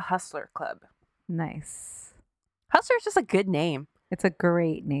the Hustler Club. Nice. Hustler is just a good name. It's a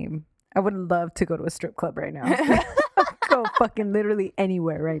great name. I would love to go to a strip club right now. Go fucking literally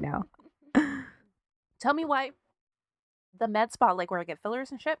anywhere right now. Tell me why the med spa, like where I get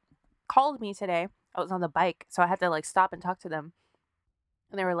fillers and shit, called me today. I was on the bike, so I had to like stop and talk to them.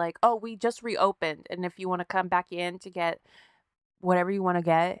 And they were like, oh, we just reopened. And if you want to come back in to get whatever you want to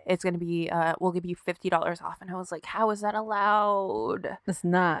get, it's going to be, we'll give you $50 off. And I was like, how is that allowed?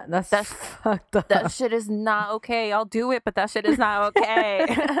 That's fucked up. That shit is not okay. I'll do it, but that shit is not okay.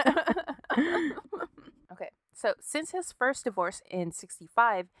 Okay. So since his first divorce in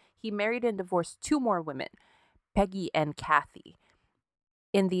 1965, he married and divorced 2 more women, Peggy and Kathy,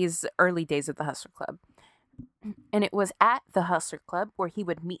 in these early days of the Hustler Club. And it was at the Hustler Club where he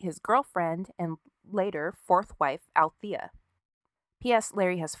would meet his girlfriend and later 4th wife, Althea. P.S.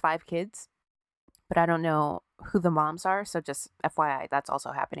 Larry has 5 kids, but I don't know who the moms are, so just FYI, that's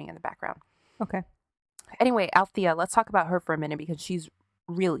also happening in the background. Okay. Anyway, Althea, let's talk about her for a minute because she's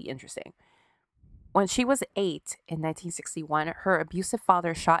really interesting. When she was 8 in 1961, her abusive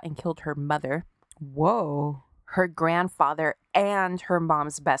father shot and killed her mother, Whoa. her grandfather, and her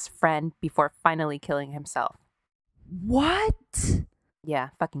mom's best friend before finally killing himself. What? Yeah,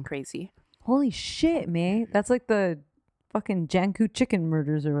 fucking crazy. Holy shit, man. That's like the fucking Janku chicken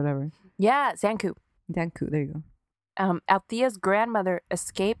murders or whatever. Yeah, Zanku. Janku, there you go. Althea's grandmother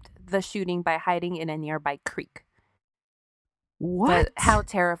escaped the shooting by hiding in a nearby creek. What? But how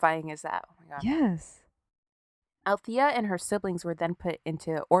terrifying is that? Oh my God. Yes. Althea and her siblings were then put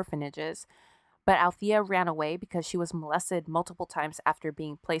into orphanages, but Althea ran away because she was molested multiple times after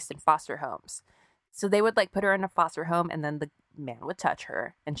being placed in foster homes. So they would like put her in a foster home and then the man would touch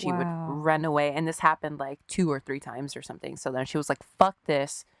her and she would run away. And this happened like 2 or 3 times or something. So then she was like, fuck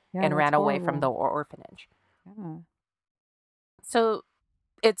this, and ran away from the orphanage. Yeah. So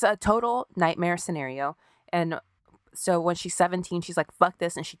it's a total nightmare scenario. And so when she's 17, she's like, fuck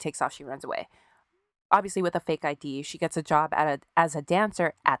this. And she takes off. She runs away. Obviously with a fake ID. She gets a job as a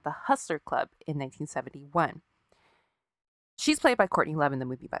dancer at the Hustler Club in 1971. She's played by Courtney Love in the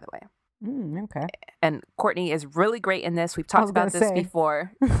movie, by the way. Okay. And Courtney is really great in this. We've talked about this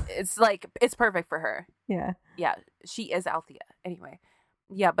before. It's like, it's perfect for her. Yeah. Yeah. She is Althea. Anyway.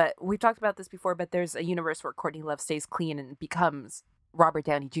 Yeah, but we've talked about this before, but there's a universe where Courtney Love stays clean and becomes Robert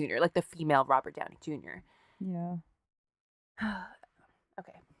Downey Jr., like the female Robert Downey Jr. Yeah.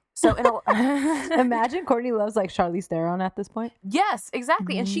 Okay. So imagine Courtney Love's like Charlize Theron at this point. Yes,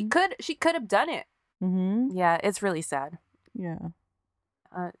 exactly. And she could have done it. Mm-hmm. Yeah, it's really sad. Yeah.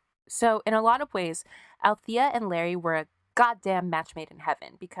 So in a lot of ways, Althea and Larry were a goddamn match made in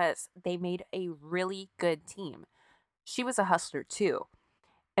heaven because they made a really good team. She was a hustler too.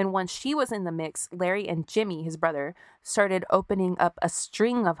 And once she was in the mix, Larry and Jimmy, his brother, started opening up a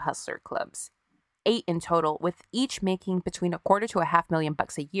string of hustler clubs, 8 in total, with each making between $250,000 to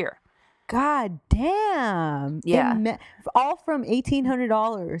 $500,000 a year. God damn. Yeah. All from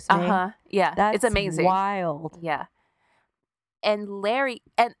 $1,800. Yeah. That's it's amazing. Wild. Yeah. And Larry,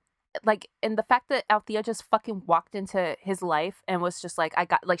 and the fact that Althea just fucking walked into his life and was just like,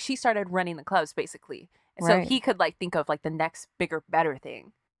 she started running the clubs basically. So he could like think of like the next bigger, better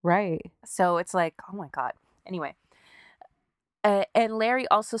thing. Right. So it's like, oh my God. Anyway. And Larry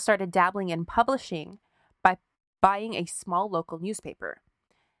also started dabbling in publishing by buying a small local newspaper.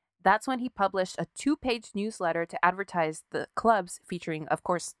 That's when he published a 2-page newsletter to advertise the clubs featuring, of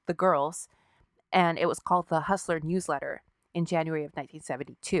course, the girls. And it was called the Hustler Newsletter in January of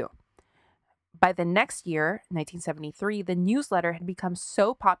 1972. By the next year, 1973, the newsletter had become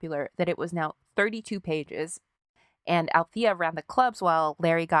so popular that it was now 32 pages. And Althea ran the clubs while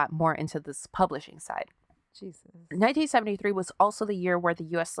Larry got more into this publishing side. Jesus. 1973 was also the year where the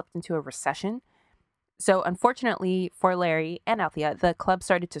U.S. slipped into a recession. So unfortunately for Larry and Althea, the club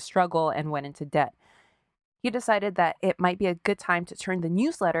started to struggle and went into debt. He decided that it might be a good time to turn the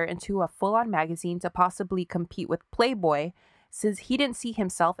newsletter into a full-on magazine to possibly compete with Playboy, since he didn't see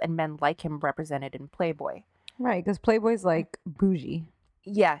himself and men like him represented in Playboy. Right, because Playboy's like bougie.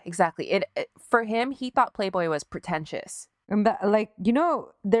 Yeah, exactly. It for him, he thought Playboy was pretentious. And that, like,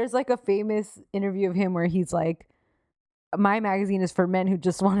 there's like a famous interview of him where he's like, my magazine is for men who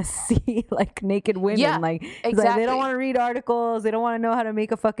just want to see like naked women. Yeah, like, he's exactly. like, they don't want to read articles. They don't want to know how to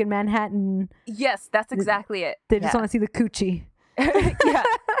make a fucking Manhattan. Yes, that's exactly it. They just want to see the coochie. Yeah.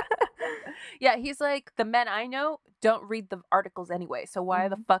 Yeah, he's like, the men I know don't read the articles anyway. So why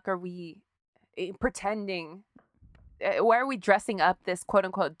the fuck are we pretending? Why are we dressing up this quote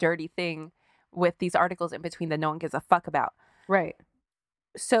unquote dirty thing with these articles in between that no one gives a fuck about? Right.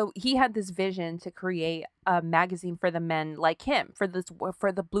 So he had this vision to create a magazine for the men like him, for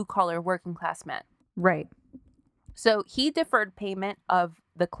the blue collar working class men. Right. So he deferred payment of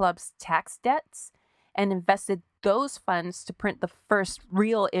the club's tax debts and invested those funds to print the first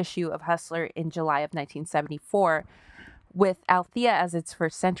real issue of Hustler in July of 1974, with Althea as its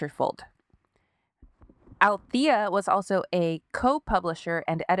first centerfold. Althea was also a co-publisher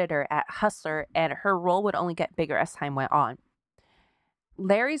and editor at Hustler, and her role would only get bigger as time went on.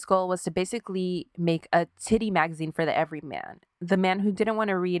 Larry's goal was to basically make a titty magazine for the everyman, the man who didn't want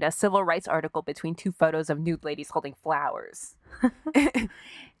to read a civil rights article between two photos of nude ladies holding flowers.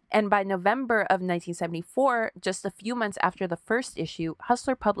 And by November of 1974, just a few months after the first issue,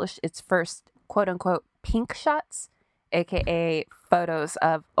 Hustler published its first quote-unquote pink shots, aka photos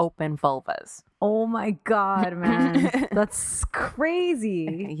of open vulvas. Oh my God, man. That's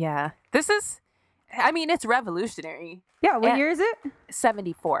crazy. Yeah. It's revolutionary. Yeah, what year is it?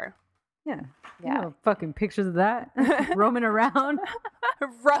 74. Yeah. Yeah. Fucking pictures of that. Roaming around.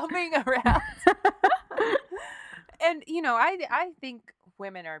 Roaming around. And, I think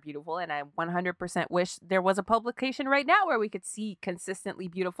women are beautiful, and I 100% wish there was a publication right now where we could see consistently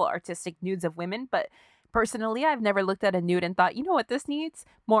beautiful artistic nudes of women. But personally, I've never looked at a nude and thought, you know what this needs?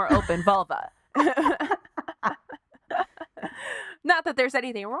 More open vulva. Not that there's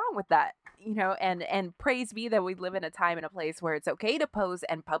anything wrong with that, and praise be that we live in a time and a place where it's okay to pose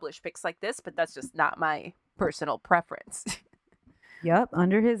and publish pics like this, but that's just not my personal preference. Yep,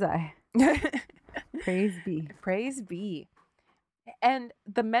 under his eye. Praise be. Praise be. And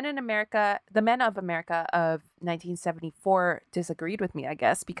the men of America of 1974 disagreed with me, I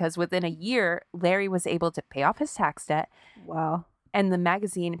guess, because within a year, Larry was able to pay off his tax debt. Wow. And the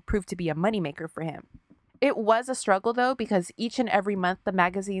magazine proved to be a moneymaker for him. It was a struggle, though, because each and every month the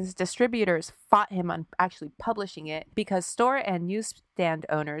magazine's distributors fought him on actually publishing it because store and newsstand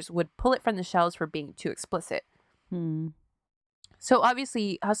owners would pull it from the shelves for being too explicit. So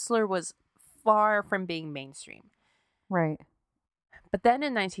obviously, Hustler was far from being mainstream. Right. But then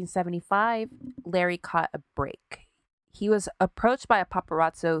in 1975, Larry caught a break. He was approached by a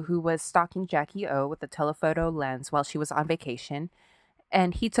paparazzo who was stalking Jackie O with a telephoto lens while she was on vacation.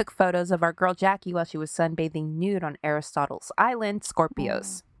 And he took photos of our girl Jackie while she was sunbathing nude on Aristotle's Island,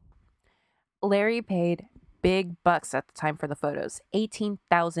 Scorpios. Larry paid big bucks at the time for the photos,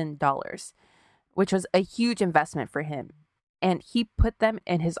 $18,000, which was a huge investment for him. And he put them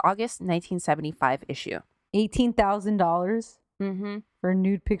in his August 1975 issue. $18,000 for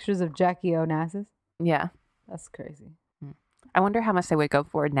nude pictures of Jackie Onassis? Yeah. That's crazy. I wonder how much they would go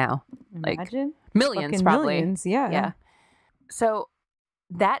for now. Imagine. Like millions, fucking probably. Millions, yeah. So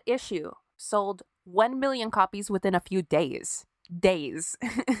that issue sold 1 million copies within a few days. Because,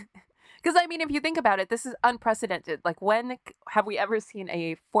 if you think about it, this is unprecedented. Like, when have we ever seen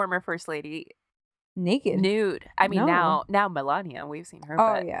a former first lady naked? Nude. No. Now Melania, we've seen her.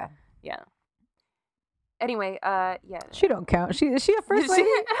 Oh, but, yeah. Yeah. Anyway, yeah. She don't count. Is she a first lady?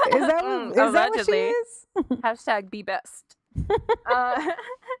 Is that what she is? Hashtag be best.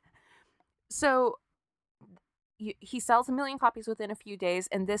 So he sells 1 million copies within a few days,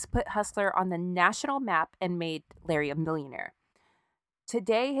 and this put Hustler on the national map and made Larry a millionaire.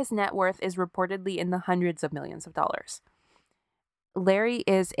 Today, his net worth is reportedly in the hundreds of millions of dollars. Larry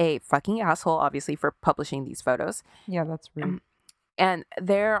is a fucking asshole, obviously, for publishing these photos. Yeah, that's rude. And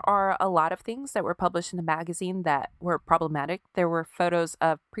there are a lot of things that were published in the magazine that were problematic. There were photos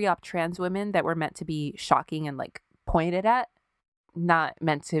of pre-op trans women that were meant to be shocking and pointed at, not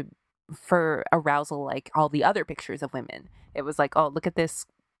meant to for arousal like all the other pictures of women. It was like, oh, look at this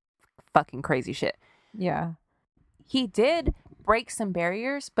fucking crazy shit. Yeah. He did break some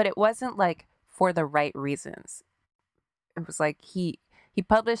barriers, but it wasn't for the right reasons. It was he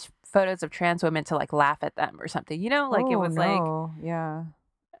published photos of trans women to laugh at them or something, it was yeah.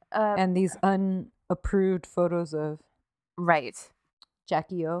 And these approved photos of Right.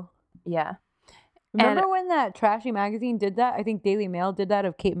 Jackie O. Yeah. Remember when that trashy magazine did that? I think Daily Mail did that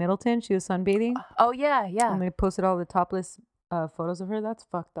of Kate Middleton. She was sunbathing. Oh, yeah, yeah. And they posted all the topless photos of her. That's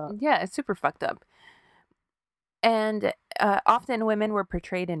fucked up. Yeah, it's super fucked up. And often women were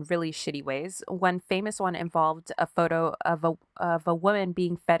portrayed in really shitty ways. One famous one involved a photo of a woman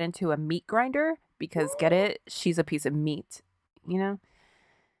being fed into a meat grinder because, get it, she's a piece of meat, you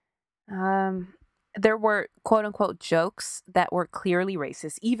know? There were quote unquote jokes that were clearly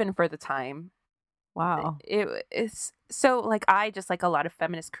racist, even for the time. Wow. It's so, like, I, just like a lot of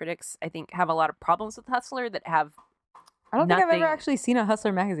feminist critics, I think, have a lot of problems with Hustler that have I don't think I've ever actually seen a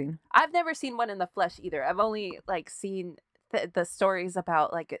Hustler magazine. I've never seen one in the flesh either. I've only like seen the stories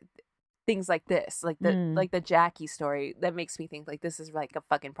about like things like this, like the Jackie story that makes me think like this is like a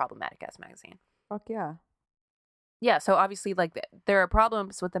fucking problematic ass magazine. Fuck yeah. Yeah, so obviously like there are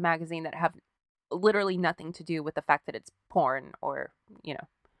problems with the magazine that have literally nothing to do with the fact that it's porn or, you know.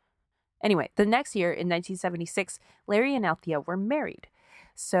 Anyway, the next year in 1976, Larry and Althea were married.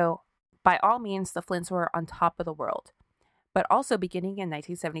 So by all means, the Flynts were on top of the world. But also beginning in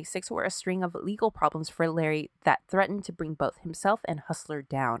 1976 were a string of legal problems for Larry that threatened to bring both himself and Hustler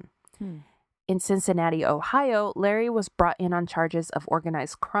down. In Cincinnati, Ohio, Larry was brought in on charges of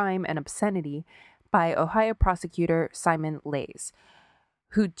organized crime and obscenity by Ohio prosecutor Simon Lays,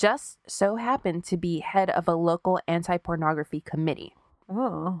 who just so happened to be head of a local anti-pornography committee.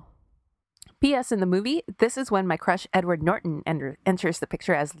 Oh. P.S. in the movie, this is when my crush Edward Norton enters the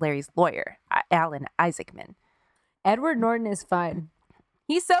picture as Larry's lawyer, Alan Isaacman. Edward Norton is fine.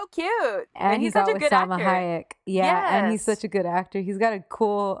 He's so cute. And he's such out a with good Salma actor. Hayek. Yeah, Yes. and he's such a good actor. He's got a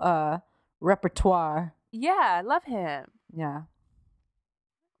cool repertoire. Yeah, I love him. Yeah.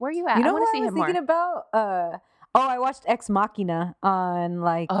 Where are you at? You know I want what to see I was him more. thinking about? I watched Ex Machina on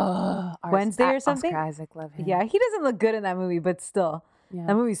like Wednesday or something. Oscar Isaac, love him. Yeah, he doesn't look good in that movie, but still. Yeah.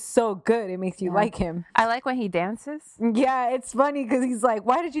 That movie's so good, it makes you like him. I like when he dances. Yeah, it's funny because he's like,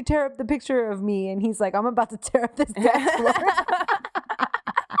 why did you tear up the picture of me? And he's like, I'm about to tear up this dance floor.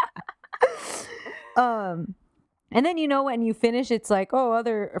 And then, you know, when you finish, it's like, oh,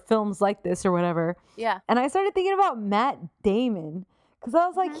 other films like this or whatever. Yeah. And I started thinking about Matt Damon because I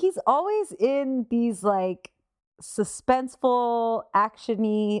was like, he's always in these like suspenseful,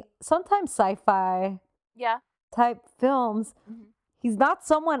 actiony, sometimes sci-fi type films. Mm-hmm. He's not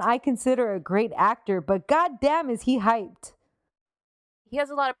someone I consider a great actor, but goddamn is he hyped. He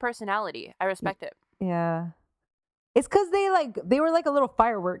has a lot of personality. I respect it. Yeah. It's because they were like a little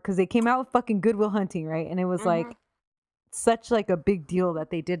firework because they came out with fucking Good Will Hunting, right? And it was like such like a big deal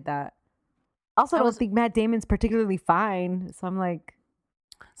that they did that. Also, I don't think Matt Damon's particularly fine. So I'm like.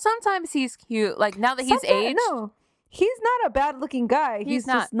 Sometimes he's cute. Like now that he's aged. No, he's not a bad looking guy. He's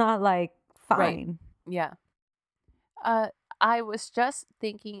just not like fine. Right. Yeah. I was just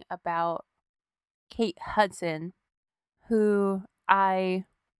thinking about Kate Hudson, who I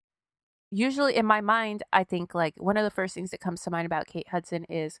usually in my mind, I think like one of the first things that comes to mind about Kate Hudson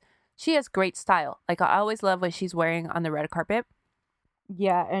is she has great style. Like I always love what she's wearing on the red carpet.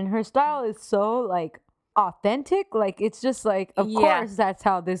 Yeah, and her style is so like authentic. Like it's just like, of course, that's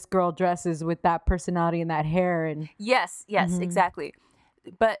how this girl dresses with that personality and that hair. And yes, exactly.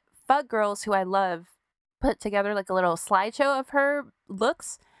 But Fug Girls, who I love, put together like a little slideshow of her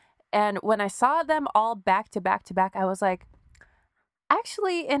looks, and when I saw them all back to back to back, I was like,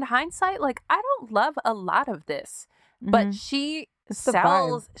 actually in hindsight, like I don't love a lot of this, but she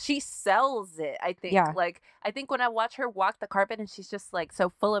sells it. I think like I think when I watch her walk the carpet and she's just like so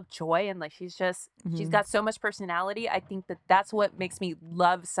full of joy and like she's got so much personality, I think that's what makes me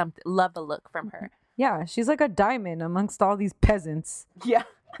love a look from her. Yeah, she's like a diamond amongst all these peasants. Yeah.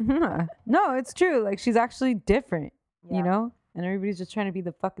 No, it's true. Like she's actually different, you know? And everybody's just trying to be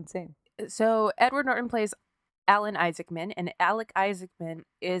the fucking same. So Edward Norton plays Alan Isaacman, and Alec Isaacman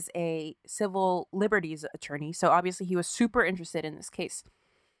is a civil liberties attorney. So obviously he was super interested in this case.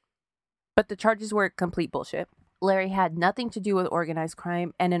 But the charges were complete bullshit. Larry had nothing to do with organized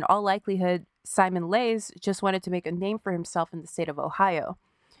crime, and in all likelihood, Simon Lays just wanted to make a name for himself in the state of Ohio.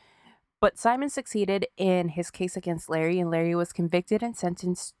 But Simon succeeded in his case against Larry, and Larry was convicted and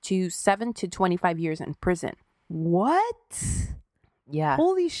sentenced to 7 to 25 years in prison. What? Yeah.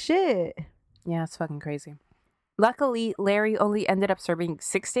 Holy shit. Yeah, it's fucking crazy. Luckily, Larry only ended up serving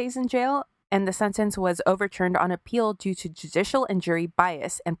 6 days in jail, and the sentence was overturned on appeal due to judicial and jury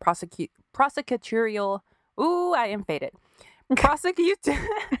bias and prosecutorial... Ooh, I am faded. That's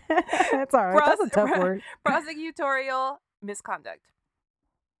all right. That's a tough word. Prosecutorial misconduct.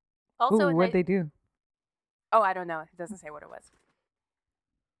 Also, what'd they do? Oh, I don't know. It doesn't say what it was.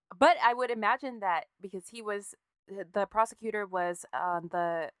 But I would imagine that because the prosecutor was on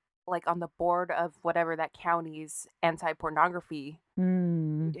the board of whatever that county's anti-pornography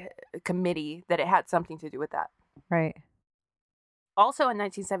committee, that it had something to do with that. Right. Also in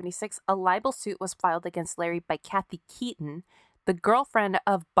 1976, a libel suit was filed against Larry by Kathy Keaton, the girlfriend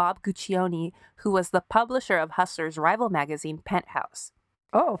of Bob Guccione, who was the publisher of Hustler's rival magazine, Penthouse.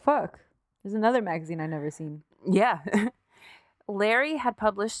 Oh, fuck. There's another magazine I've never seen. Yeah. Larry had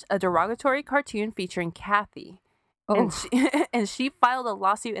published a derogatory cartoon featuring Kathy. Oh. And she filed a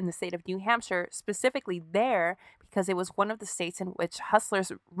lawsuit in the state of New Hampshire, specifically there, because it was one of the states in which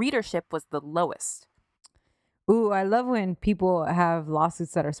Hustler's readership was the lowest. Ooh, I love when people have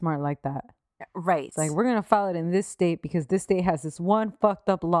lawsuits that are smart like that. Right. It's like, we're going to file it in this state because this state has this one fucked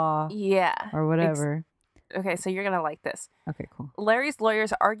up law. Yeah. Or whatever. Okay, so you're going to like this. Okay, cool. Larry's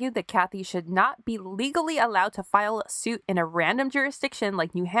lawyers argued that Kathy should not be legally allowed to file a suit in a random jurisdiction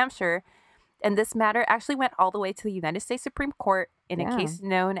like New Hampshire. And this matter actually went all the way to the United States Supreme Court in a case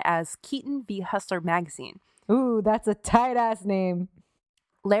known as Keaton v. Hustler Magazine. Ooh, that's a tight-ass name.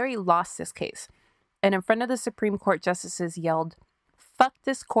 Larry lost this case. And in front of the Supreme Court, justices yelled, "Fuck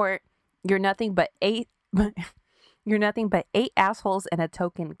this court. You're nothing but eight assholes and a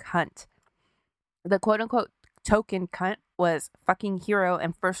token cunt." The quote-unquote token cunt was fucking hero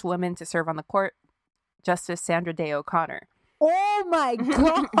and first woman to serve on the court, Justice Sandra Day O'Connor. Oh my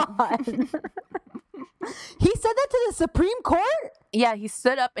God. He said that to the Supreme Court? Yeah, he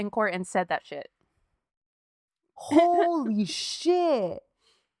stood up in court and said that shit. Holy shit.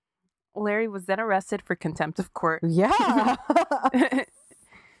 Larry was then arrested for contempt of court. Yeah.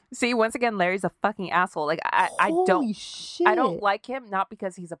 See, once again, Larry's a fucking asshole. Like, I don't like him, not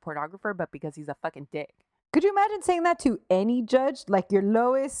because he's a pornographer, but because he's a fucking dick. Could you imagine saying that to any judge? Like your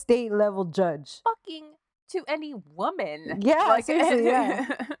lowest state level judge? Fucking to any woman. Yeah, like, seriously, yeah.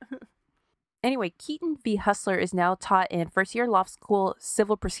 Anyway, Keaton v. Hustler is now taught in first-year law school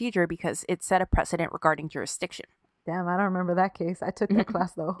civil procedure because it set a precedent regarding jurisdiction. Damn, I don't remember that case. I took that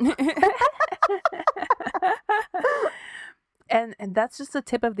class, though. And that's just the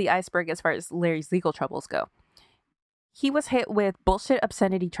tip of the iceberg as far as Larry's legal troubles go. He was hit with bullshit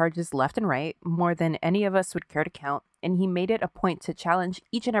obscenity charges left and right, more than any of us would care to count, and he made it a point to challenge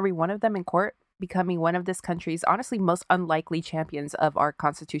each and every one of them in court, becoming one of this country's honestly most unlikely champions of our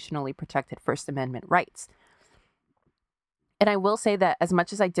constitutionally protected First Amendment rights. And I will say that as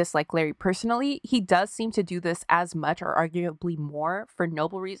much as I dislike Larry personally, he does seem to do this as much or arguably more for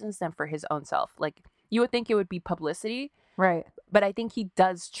noble reasons than for his own self. Like, you would think it would be publicity. Right. But I think he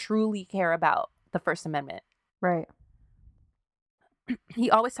does truly care about the First Amendment. Right.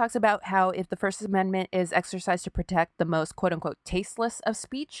 He always talks about how if the First Amendment is exercised to protect the most quote unquote tasteless of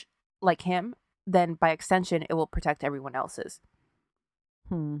speech, like him, then by extension, it will protect everyone else's.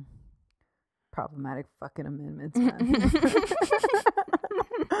 Problematic fucking amendments, man.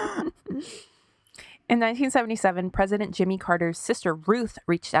 In 1977, President Jimmy Carter's sister Ruth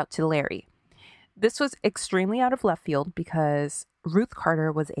reached out to Larry. This was extremely out of left field because Ruth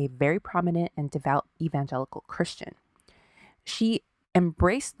Carter was a very prominent and devout evangelical Christian. She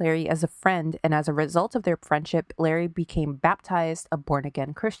embraced Larry as a friend, and as a result of their friendship, Larry became baptized a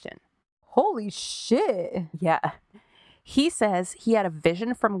born-again Christian. Holy shit. Yeah. He says he had a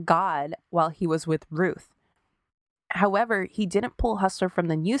vision from God while he was with Ruth. However, he didn't pull Hustler from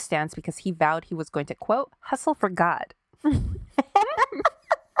the newsstands because he vowed he was going to, quote, hustle for God.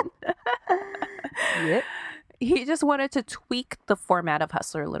 Yep. He just wanted to tweak the format of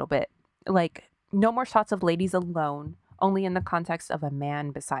Hustler a little bit. Like, no more shots of ladies alone, only in the context of a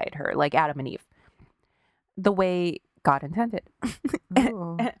man beside her, like Adam and Eve. The way God intended.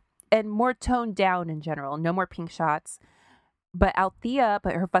 And more toned down in general. No more pink shots. But Althea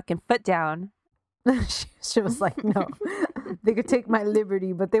put her fucking foot down. She was like, no, they could take my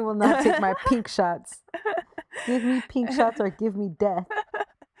liberty, but they will not take my pink shots. Give me pink shots or give me death.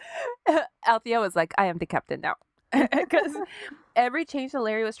 Althea was like, I am the captain now. Because every change that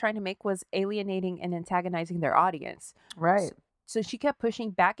Larry was trying to make was alienating and antagonizing their audience. Right. So she kept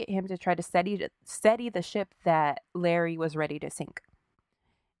pushing back at him to try to steady the ship that Larry was ready to sink.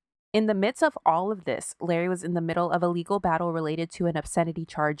 In the midst of all of this, Larry was in the middle of a legal battle related to an obscenity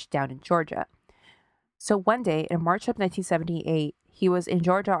charge down in Georgia. So one day, in March of 1978, he was in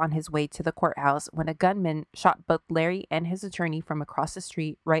Georgia on his way to the courthouse when a gunman shot both Larry and his attorney from across the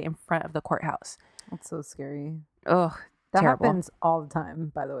street right in front of the courthouse. That's so scary. Ugh, that terrible. happens all the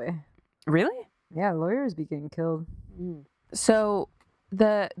time, by the way. Really? Yeah, lawyers be getting killed. So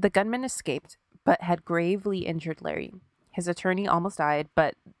the gunman escaped, but had gravely injured Larry. His attorney almost died,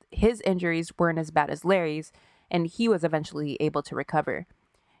 but his injuries weren't as bad as Larry's, and he was eventually able to recover.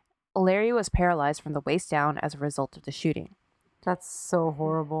 Larry was paralyzed from the waist down as a result of the shooting. That's so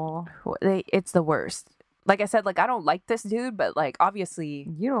horrible. It's the worst. Like I said, like, I don't like this dude, but, like, obviously...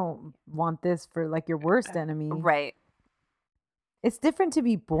 You don't want this for, like, your worst enemy. Right. It's different to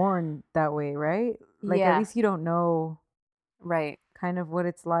be born that way, right? Like, Yeah. at least you don't know Right. kind of what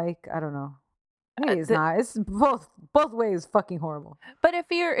it's like. I don't know. Maybe it's not. It's both ways fucking horrible. But if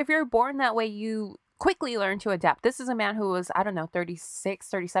you're born that way, you quickly learn to adapt. This is a man who was, I don't know, 36,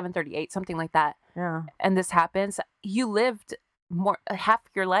 37, 38, something like that. Yeah. And this happens. You lived half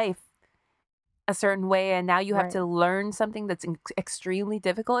your life a certain way, and now you have to learn something that's extremely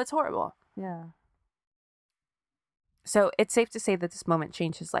difficult. It's horrible. Yeah. So it's safe to say that this moment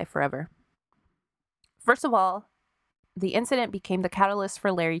changed his life forever. First of all, the incident became the catalyst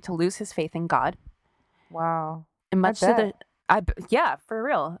for Larry to lose his faith in God. Wow. And yeah, for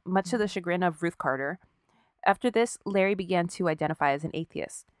real. Much to the chagrin of Ruth Carter. After this, Larry began to identify as an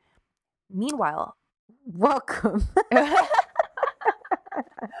atheist. Meanwhile, welcome.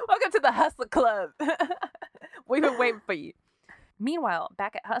 Welcome to the Hustler Club. We've been waiting for you. Meanwhile,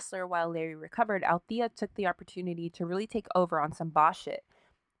 back at Hustler, while Larry recovered, Althea took the opportunity to really take over on some boss shit.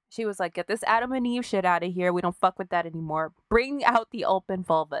 She was like, get this Adam and Eve shit out of here. We don't fuck with that anymore. Bring out the open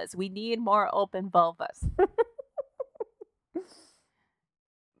vulvas. We need more open vulvas.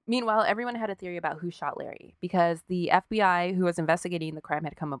 Meanwhile, everyone had a theory about who shot Larry because the FBI, who was investigating the crime,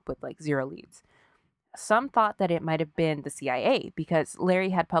 had come up with like 0 leads. Some thought that it might have been the CIA because Larry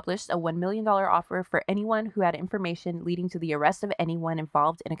had published a $1 million offer for anyone who had information leading to the arrest of anyone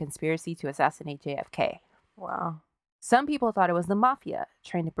involved in a conspiracy to assassinate JFK. Wow. Some people thought it was the mafia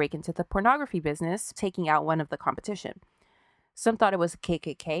trying to break into the pornography business, taking out one of the competition. Some thought it was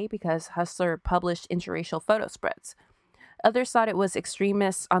KKK because Hustler published interracial photo spreads. Others thought it was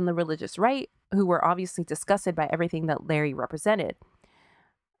extremists on the religious right who were obviously disgusted by everything that Larry represented.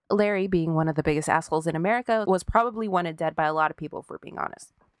 Larry, being one of the biggest assholes in America, was probably wanted dead by a lot of people, if we're being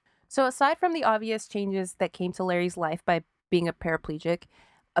honest. So aside from the obvious changes that came to Larry's life by being a paraplegic,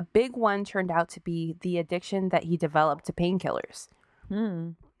 a big one turned out to be the addiction that he developed to painkillers.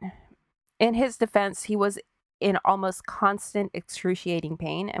 In his defense, he was in almost constant excruciating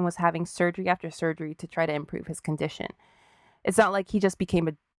pain and was having surgery after surgery to try to improve his condition. It's not like he just became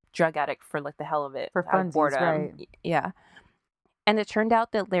a drug addict for like the hell of it. For funsies, right. Yeah. And it turned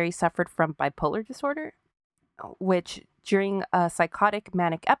out that Larry suffered from bipolar disorder, which during a psychotic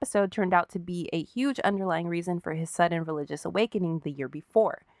manic episode turned out to be a huge underlying reason for his sudden religious awakening the year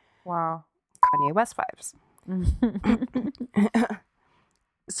before. Wow. Kanye West vibes.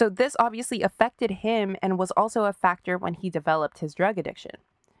 So this obviously affected him and was also a factor when he developed his drug addiction.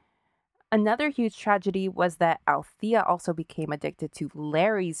 Another huge tragedy was that Althea also became addicted to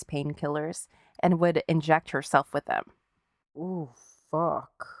Larry's painkillers and would inject herself with them. Ooh,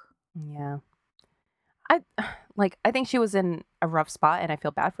 fuck. Yeah. I think she was in a rough spot and I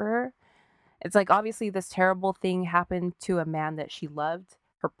feel bad for her. It's like, obviously this terrible thing happened to a man that she loved,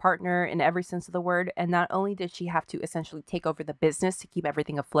 her partner in every sense of the word. And not only did she have to essentially take over the business to keep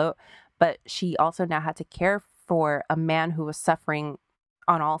everything afloat, but she also now had to care for a man who was suffering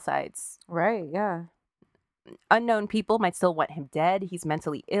on all sides. Right, yeah. Unknown people might still want him dead. He's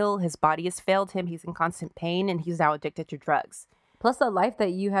mentally ill. His body has failed him. He's in constant pain and he's now addicted to drugs. Plus, the life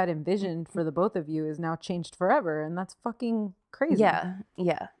that you had envisioned for the both of you is now changed forever, and that's fucking crazy.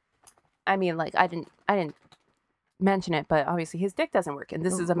 Yeah. I mean, like, I didn't mention it, but obviously his dick doesn't work, and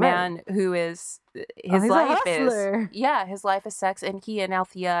this is a man who is his life is sex, and he and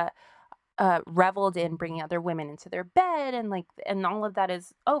Althea reveled in bringing other women into their bed, and all of that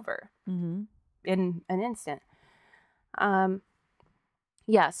is over in an instant.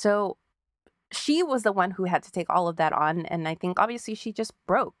 So she was the one who had to take all of that on, and I think obviously she just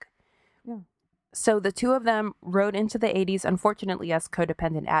broke. Yeah. So the two of them rode into the 80s, unfortunately, as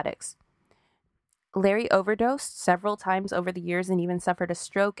codependent addicts. Larry overdosed several times over the years and even suffered a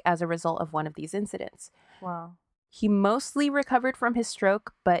stroke as a result of one of these incidents. Wow. He mostly recovered from his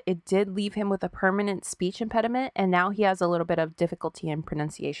stroke, but it did leave him with a permanent speech impediment, and now he has a little bit of difficulty in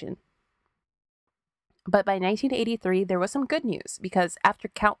pronunciation. But by 1983, there was some good news because after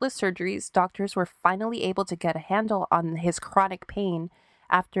countless surgeries, doctors were finally able to get a handle on his chronic pain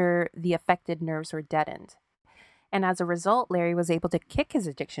after the affected nerves were deadened. And as a result, Larry was able to kick his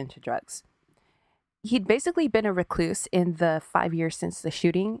addiction to drugs. He'd basically been a recluse in the 5 years since the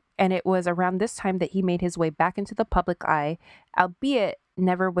shooting, and it was around this time that he made his way back into the public eye, albeit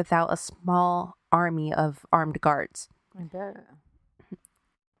never without a small army of armed guards. I bet.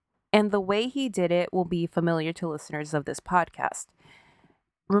 And the way he did it will be familiar to listeners of this podcast.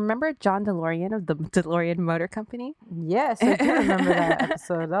 Remember John DeLorean of the DeLorean Motor Company? Yes, I do remember that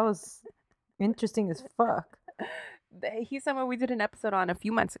episode. That was interesting as fuck. He's someone we did an episode on a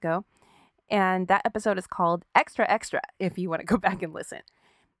few months ago. And that episode is called Extra Extra, if you want to go back and listen.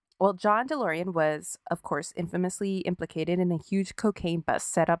 Well, John DeLorean was, of course, infamously implicated in a huge cocaine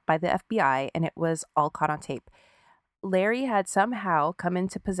bust set up by the FBI, and it was all caught on tape. Larry had somehow come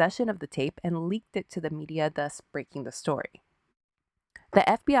into possession of the tape and leaked it to the media, thus breaking the story. The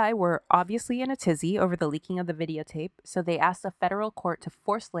FBI were obviously in a tizzy over the leaking of the videotape, so they asked a federal court to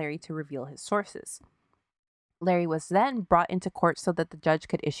force Larry to reveal his sources. Larry was then brought into court so that the judge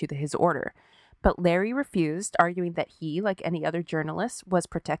could issue his order. But Larry refused, arguing that he, like any other journalist, was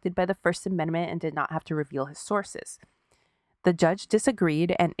protected by the First Amendment and did not have to reveal his sources. The judge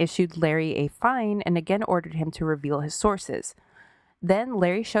disagreed and issued Larry a fine and again ordered him to reveal his sources. Then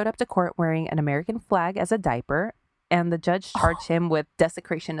Larry showed up to court wearing an American flag as a diaper, and the judge charged him with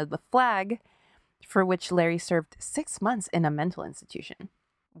desecration of the flag, for which Larry served 6 months in a mental institution.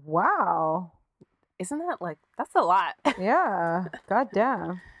 Wow. Isn't that that's a lot? Yeah.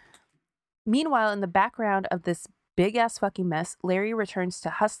 Goddamn. Meanwhile, in the background of this big-ass fucking mess, Larry returns to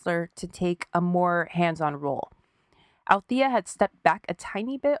Hustler to take a more hands-on role. Althea had stepped back a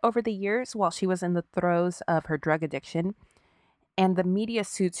tiny bit over the years while she was in the throes of her drug addiction, and the media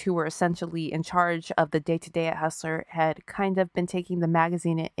suits who were essentially in charge of the day-to-day at Hustler had kind of been taking the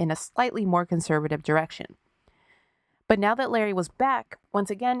magazine in a slightly more conservative direction. But now that Larry was back,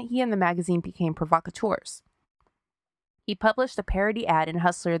 once again, he and the magazine became provocateurs. He published a parody ad in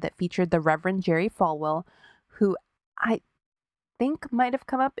Hustler that featured the Reverend Jerry Falwell, who I think might have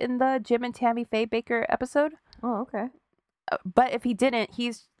come up in the Jim and Tammy Faye Baker episode. Oh, okay. But if he didn't,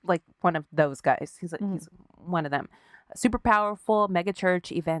 he's like one of those guys. He's one of them. A super powerful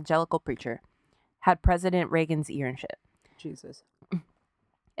megachurch evangelical preacher. Had President Reagan's ear and shit. Jesus.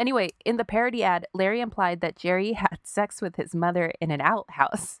 Anyway, in the parody ad, Larry implied that Jerry had sex with his mother in an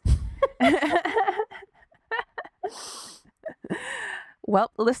outhouse.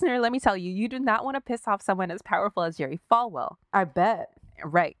 Well, listener, let me tell you, you do not want to piss off someone as powerful as Jerry Falwell. I bet.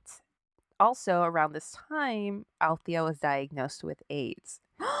 Right. Also, around this time, Althea was diagnosed with AIDS.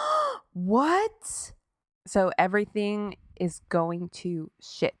 What? So everything is going to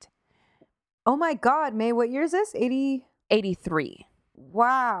shit. Oh my God, May, what year is this? 83.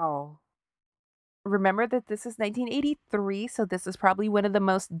 Wow. Remember that this is 1983, so this is probably one of the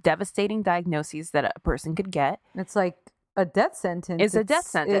most devastating diagnoses that a person could get. It's like a death sentence. It's a death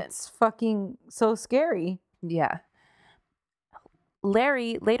sentence. It's fucking so scary. Yeah.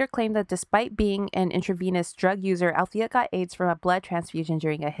 Larry later claimed that despite being an intravenous drug user, Althea got AIDS from a blood transfusion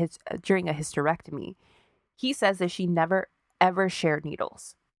during a hysterectomy. He says that she never, ever shared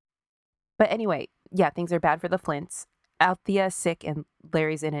needles. But anyway, yeah, things are bad for the Flynts. Althea's sick and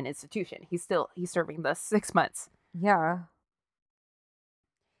Larry's in an institution. He's serving the 6 months. Yeah.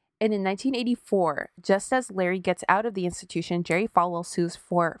 And in 1984, just as Larry gets out of the institution, Jerry Falwell sues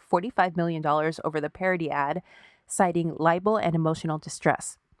for $45 million over the parody ad, citing libel and emotional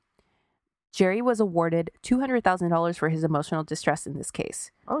distress. Jerry was awarded $200,000 for his emotional distress in this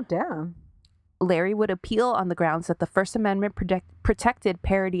case. Oh, damn. Larry would appeal on the grounds that the First Amendment protected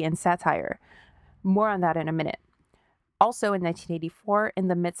parody and satire. More on that in a minute. Also in 1984, in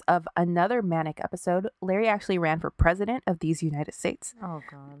the midst of another manic episode, Larry actually ran for president of these United States. Oh,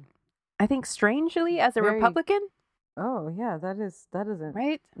 God. I think strangely as a Republican. Oh, yeah, that isn't.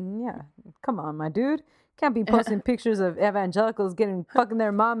 Right? Yeah. Come on, my dude. Can't be posting pictures of evangelicals getting fucking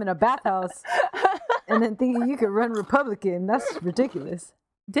their mom in a bathhouse and then thinking you could run Republican. That's ridiculous.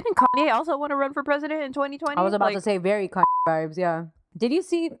 Didn't Kanye also want to run for president in 2020? I was about to say very Kanye vibes, yeah. Did you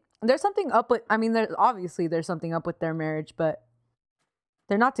see, there's something up with, I mean, there's something up with their marriage, but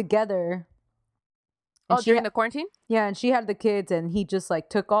they're not together. And during the quarantine? Yeah, and she had the kids and he just like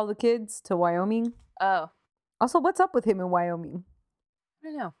took all the kids to Wyoming. Oh. Also, what's up with him in Wyoming? I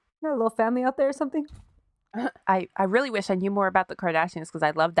don't know. Got a little family out there or something? I really wish I knew more about the Kardashians because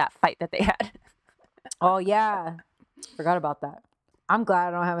I loved that fight that they had. Oh, yeah. Forgot about that. I'm glad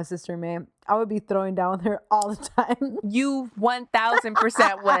I don't have a sister, man. I would be throwing down with her all the time. You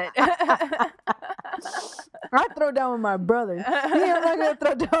 1000% would. I throw down with my brother. I'm not going to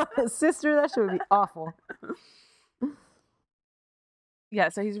throw down with a sister. That shit would be awful. Yeah,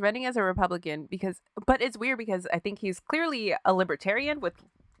 so he's running as a Republican but it's weird because I think he's clearly a libertarian with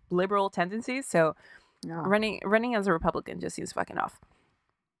liberal tendencies. So running as a Republican just seems fucking off.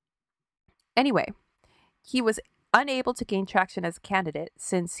 Anyway, he was unable to gain traction as a candidate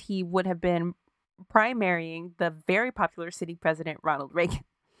since he would have been primarying the very popular sitting president, Ronald Reagan.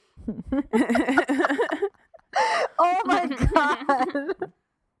 Oh my God.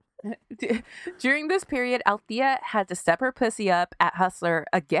 During this period, Althea had to step her pussy up at Hustler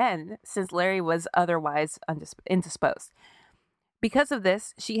again since Larry was otherwise indisposed. Because of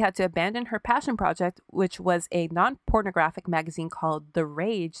this, she had to abandon her passion project, which was a non-pornographic magazine called The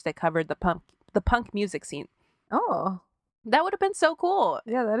Rage that covered the punk music scene. Oh. That would have been so cool.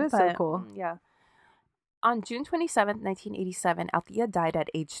 Yeah, that is so cool. Yeah. On June 27th, 1987, Althea died at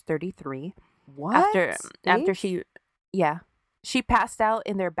age 33. What? After she passed out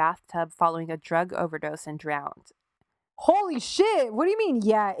in their bathtub following a drug overdose and drowned. Holy shit. What do you mean,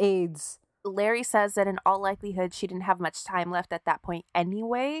 yeah, AIDS? Larry says that in all likelihood, she didn't have much time left at that point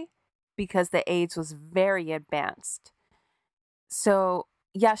anyway, because the AIDS was very advanced. So,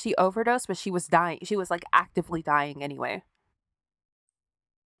 yeah, she overdosed, but she was dying. She was like actively dying anyway.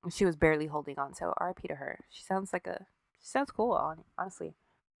 She was barely holding on, so RIP to her. She sounds cool, honestly.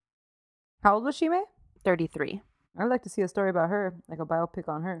 How old was she, May? 33. I would like to see a story about her, like a biopic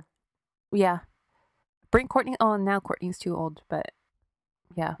on her. Yeah. Bring Courtney. Oh, now Courtney's too old, but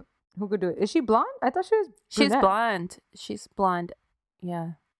yeah. Who could do it? Is she blonde? I thought she was brunette. She's blonde. She's blonde.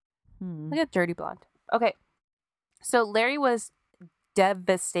 Yeah. Like a dirty blonde. Okay. So Larry was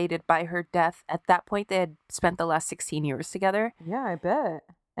devastated by her death. At that point, they had spent the last 16 years together. Yeah, I bet.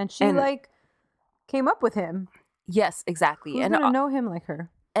 And she came up with him. Yes, exactly. Who's gonna know him like her?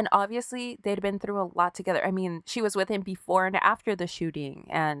 And obviously, they'd been through a lot together. I mean, she was with him before and after the shooting.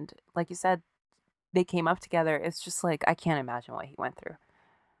 And like you said, they came up together. It's just like, I can't imagine what he went through.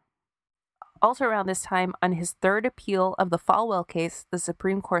 Also around this time, on his third appeal of the Falwell case, the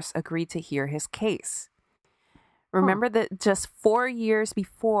Supreme Court agreed to hear his case. Remember that just 4 years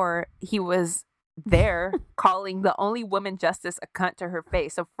before, he was there calling the only woman justice a cunt to her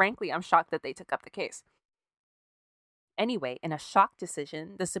face. So frankly, I'm shocked that they took up the case. Anyway, in a shock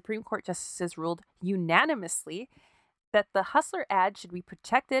decision, the Supreme Court justices ruled unanimously that the Hustler ad should be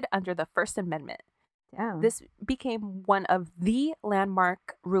protected under the First Amendment. Damn. This became one of the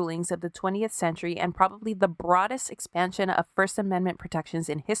landmark rulings of the 20th century and probably the broadest expansion of First Amendment protections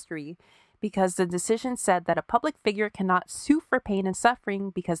in history, because the decision said that a public figure cannot sue for pain and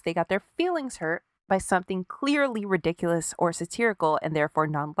suffering because they got their feelings hurt by something clearly ridiculous or satirical and therefore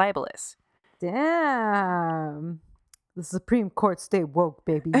non-libelous. Damn. The Supreme Court stay woke,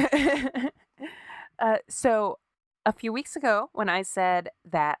 baby. So a few weeks ago, when I said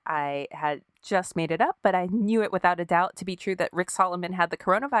that I had just made it up, but I knew it without a doubt to be true that Rick Solomon had the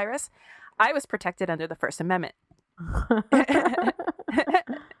coronavirus, I was protected under the First Amendment.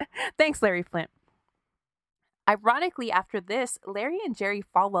 Thanks, Larry Flynt. Ironically, after this, Larry and Jerry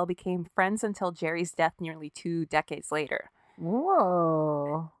Falwell became friends until Jerry's death nearly 2 decades later.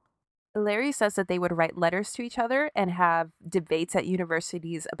 Whoa. Larry says that they would write letters to each other and have debates at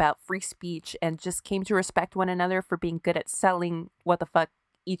universities about free speech and just came to respect one another for being good at selling what the fuck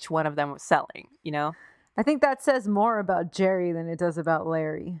each one of them was selling, you know? I think that says more about Jerry than it does about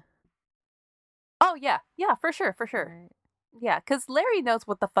Larry. Oh, yeah. Yeah, for sure. Right. Yeah, because Larry knows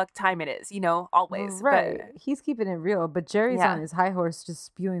what the fuck time it is, you know, always. Right. But he's keeping it real, but Jerry's on his high horse just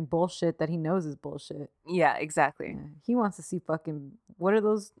spewing bullshit that he knows is bullshit. Yeah, exactly. Yeah. He wants to see fucking, what are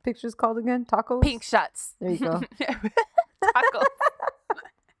those pictures called again? Tacos? Pink shots. There you go. Tacos.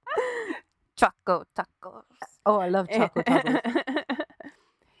 Choco tacos. Oh, I love choco tacos.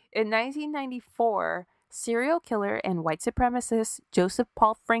 In 1994, serial killer and white supremacist Joseph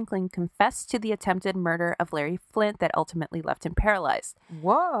Paul Franklin confessed to the attempted murder of Larry Flynt that ultimately left him paralyzed.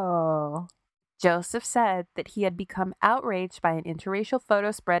 Whoa. Joseph said that he had become outraged by an interracial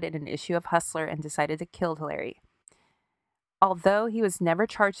photo spread in an issue of Hustler and decided to kill Larry. Although he was never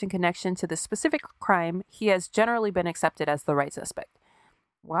charged in connection to the specific crime, he has generally been accepted as the right suspect.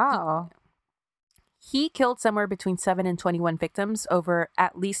 Wow. He killed somewhere between 7 and 21 victims over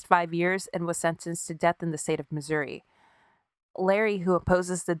at least 5 years and was sentenced to death in the state of Missouri. Larry, who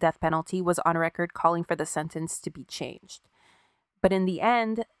opposes the death penalty, was on record calling for the sentence to be changed. But in the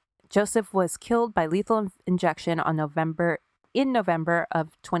end, Joseph was killed by lethal injection in November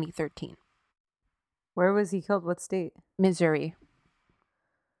of 2013. Where was he killed? What state? Missouri.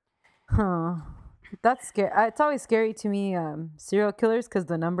 Huh. That's scary. It's always scary to me, serial killers, because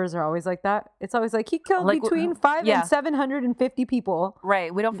the numbers are always like that. It's always like he killed between 5 and 750 people.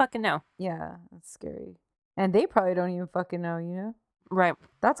 Right. We don't fucking know. Yeah, that's scary. And they probably don't even fucking know, you know? Right.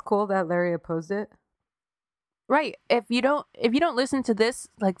 That's cool that Larry opposed it. Right. If you don't listen to this,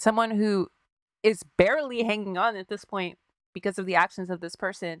 like someone who is barely hanging on at this point because of the actions of this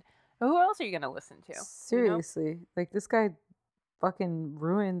person, who else are you going to listen to? Seriously. You know? Like, this guy fucking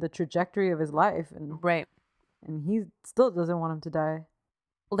ruined the trajectory of his life, and he still doesn't want him to die.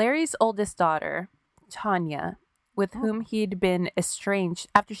 Larry's oldest daughter, Tanya, with whom he'd been estranged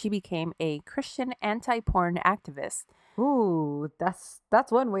after she became a Christian anti-porn activist. Ooh, that's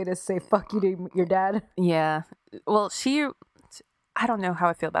one way to say fuck you to your dad. Yeah. Well, I don't know how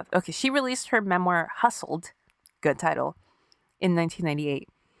I feel about it. Okay, she released her memoir, Hustled, good title, in 1998.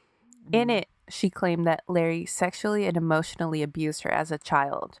 In it, she claimed that Larry sexually and emotionally abused her as a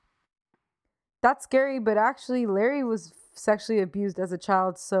child. That's scary, but actually Larry was sexually abused as a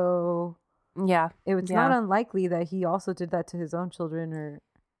child, so Yeah. it's not unlikely that he also did that to his own children, or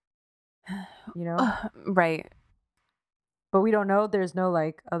Right. But we don't know. There's no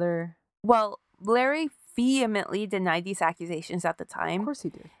other. Well, Larry vehemently denied these accusations at the time. Of course he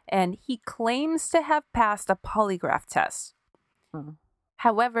did. And he claims to have passed a polygraph test.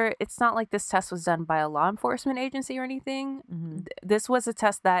 However, it's not like this test was done by a law enforcement agency or anything. Mm-hmm. This was a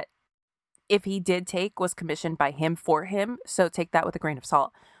test that, if he did take, was commissioned by him for him. So take that with a grain of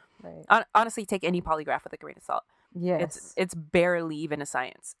salt. Right. Honestly, take any polygraph with a grain of salt. Yes. It's barely even a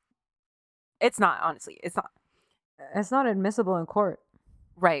science. It's not, honestly. It's not. It's not admissible in court.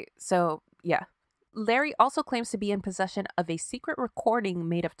 Right. So, yeah. Larry also claims to be in possession of a secret recording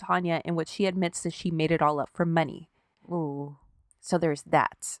made of Tanya in which she admits that she made it all up for money. Ooh. So there's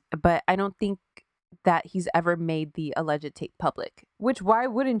that. But I don't think that he's ever made the alleged tape public. Which, why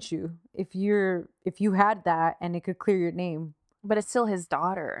wouldn't you? If you had that and it could clear your name. But it's still his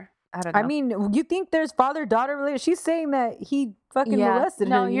daughter. I don't know. I mean, you think there's father-daughter relationship? She's saying that he fucking molested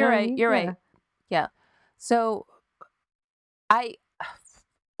her. No, you're right. You're right. Yeah. So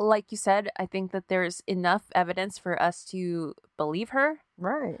like you said, I think that there's enough evidence for us to believe her.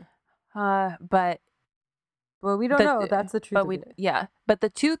 Right. But we don't know. That's the truth. But the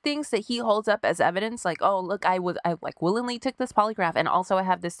two things that he holds up as evidence, like, oh, look, I willingly took this polygraph, and also I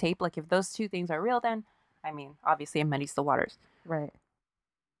have this tape. Like, if those two things are real, then I mean, obviously, it muddies the waters. Right.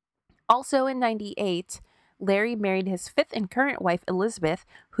 Also in 98, Larry married his fifth and current wife, Elizabeth,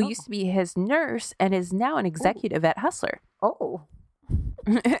 who used to be his nurse and is now an executive at Hustler. Oh.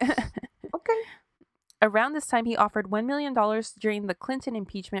 Okay. Around this time, he offered $1 million during the Clinton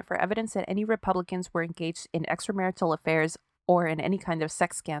impeachment for evidence that any Republicans were engaged in extramarital affairs or in any kind of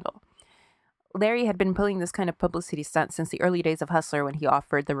sex scandal. Larry had been pulling this kind of publicity stunt since the early days of Hustler when he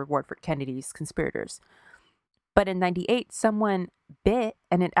offered the reward for Kennedy's conspirators. But in 98, someone bit,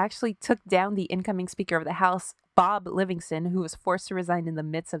 and it actually took down the incoming Speaker of the House, Bob Livingston, who was forced to resign in the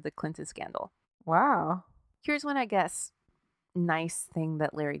midst of the Clinton scandal. Wow. Here's one, I guess, nice thing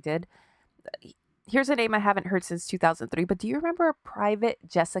that Larry did. Here's a name I haven't heard since 2003, but do you remember Private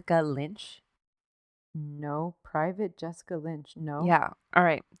Jessica Lynch? No. Private Jessica Lynch. No. Yeah. All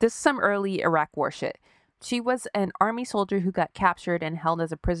right. This is some early Iraq war shit. She was an army soldier who got captured and held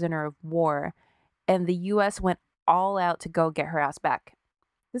as a prisoner of war, and the U.S. went all out to go get her ass back.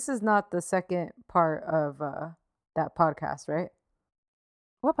 This is not the second part of that podcast, right?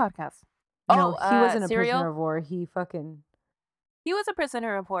 What podcast? No, he wasn't a Serial? prisoner of war. He was a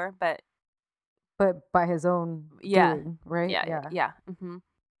prisoner of war, but by his own doing, right? Yeah. Mm-hmm.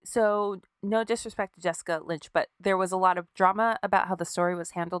 So, no disrespect to Jessica Lynch, but there was a lot of drama about how the story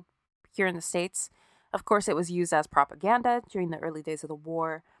was handled here in the States. Of course, it was used as propaganda during the early days of the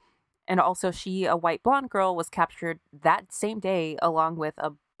war. And also, she, a white blonde girl, was captured that same day along with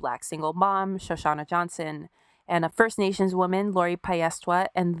a black single mom, Shoshana Johnson, and a First Nations woman, Lori Paestwa.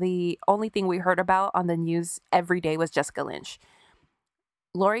 And the only thing we heard about on the news every day was Jessica Lynch.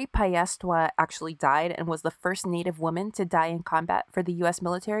 Lori Paestwa actually died and was the first Native woman to die in combat for the U.S.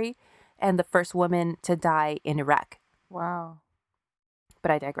 military and the first woman to die in Iraq. Wow.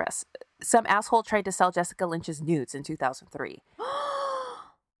 But I digress. Some asshole tried to sell Jessica Lynch's nudes in 2003.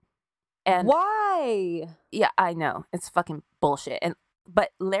 And why? Yeah, I know. It's fucking bullshit.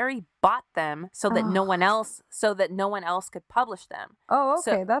 But Larry bought them so that no one else could publish them. Oh,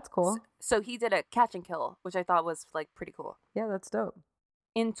 okay, that's cool. So he did a catch and kill, which I thought was pretty cool. Yeah, that's dope.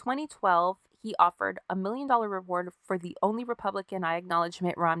 In 2012, he offered $1 million reward for the only Republican I acknowledge,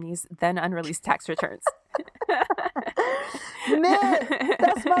 Mitt Romney's then unreleased tax returns. Mitt,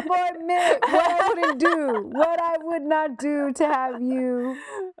 that's my boy Mitt. What I would not do to have you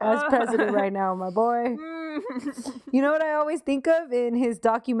as president right now, my boy. You know what I always think of in his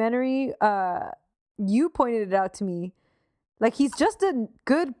documentary? You pointed it out to me. He's just a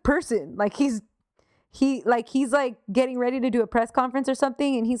good person. He's getting ready to do a press conference or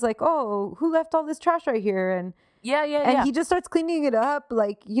something, and he's like, "Oh, who left all this trash right here?" And yeah. He just starts cleaning it up,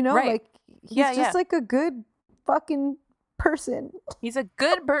 right. He's just a good fucking person. He's a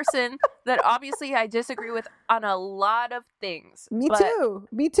good person that obviously I disagree with on a lot of things. Me too.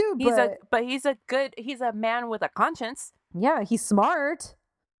 He's a man with a conscience. Yeah, he's smart.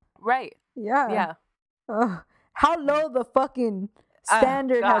 Right. Yeah. Yeah. how low the fucking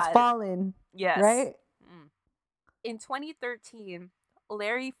standard has God. fallen. Yes. Right? In 2013,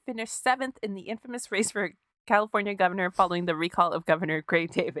 Larry finished 7th in the infamous race for California governor following the recall of Governor Gray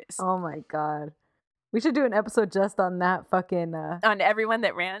Davis. Oh my God. We should do an episode just on that fucking On everyone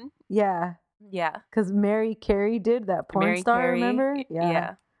that ran? Yeah. Yeah. Because Mary Carey did that porn Mary star, Carey, remember?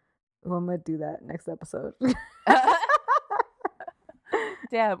 Yeah. Well, I'm gonna do that next episode.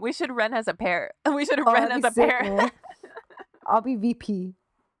 Damn, we should run as a pair. We should Oh, run that'd as be a sick, pair. man. I'll be VP.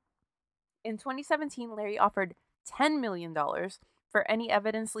 In 2017, Larry offered $10 million for any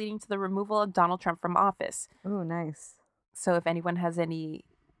evidence leading to the removal of Donald Trump from office. Oh, nice. So if anyone has any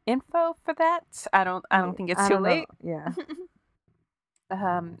info for that, I don't think it's too late. Yeah.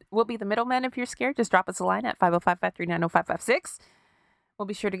 We'll be the middleman if you're scared. Just drop us a line at 505-539-0556. We'll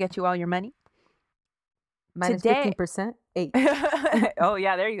be sure to get you all your money. Minus Today- 15%. 8. Oh,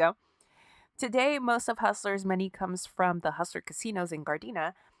 yeah, there you go. Today, most of Hustler's money comes from the Hustler casinos in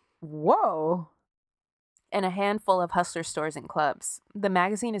Gardena Whoa. and a handful of Hustler stores and clubs. The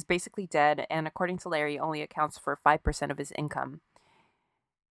magazine is basically dead, and according to Larry, only accounts for 5% of his income.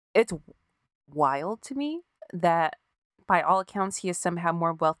 It's wild to me that, by all accounts, he is somehow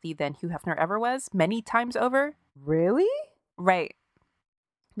more wealthy than Hugh Hefner ever was, many times over. Really? Right.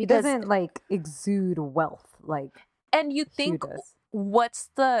 He doesn't like exude wealth like And you Hugh think does. what's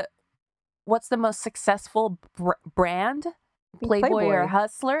the most successful brand? Playboy or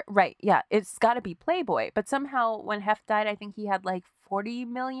Hustler? Right. Yeah, it's got to be Playboy. But somehow when Hef died, I think he had like 40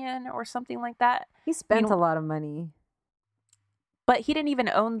 million or something like that. He spent a lot of money. But he didn't even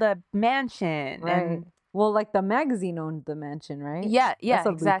own the mansion. Right. And Well, like the magazine owned the mansion, right? yeah, That's a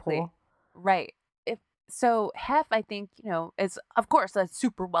exactly. loophole. Right. So Hef, I think, is of course a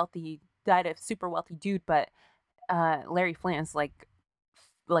super wealthy, died a super wealthy dude, but Larry Flynt's like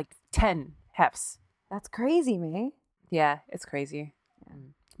 10 Hefs. That's crazy, man. Yeah, it's crazy. Yeah.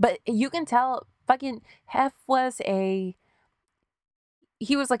 But you can tell fucking Hef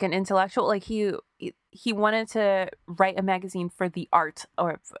he was like an intellectual. Like he wanted to write a magazine for the art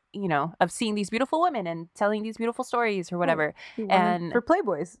or, of seeing these beautiful women and telling these beautiful stories or whatever. And for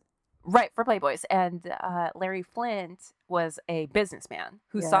Playboys. Right, for Playboys. And Larry Flynt was a businessman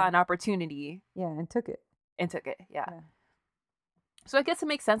who saw an opportunity. Yeah, and took it. Yeah. So I guess it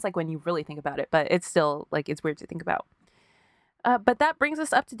makes sense, like, when you really think about it, but it's still, like, it's weird to think about. But that brings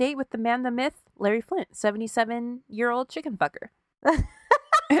us up to date with the man, the myth, Larry Flynt, 77-year-old chicken fucker.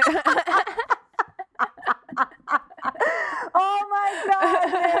 Oh my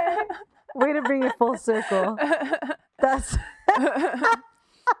God, man. Way to bring it full circle. That's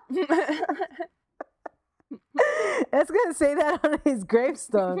gonna say that on his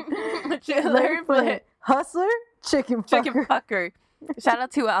gravestone. Larry Flynt, hustler, chicken fucker. Shout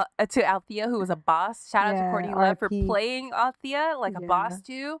out to Althea, who was a boss. Shout out to Courtney Love for RIP. playing Althea like a boss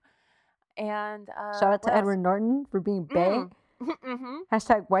too. And shout out to Edward Norton for being bae.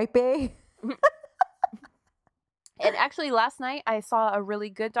 Hashtag white bae. And actually, last night I saw a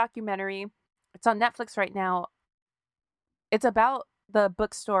really good documentary. It's on Netflix right now. It's about the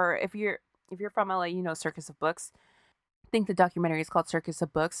bookstore. If you're from LA, you know Circus of Books. I think the documentary is called Circus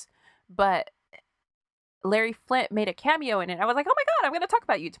of Books. But Larry Flynt made a cameo in it. I was like, oh my God, I'm going to talk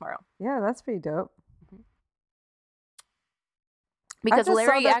about you tomorrow. Yeah, that's pretty dope. Because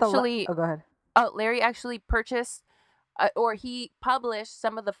Larry actually... oh, go ahead. Oh, Larry actually purchased or he published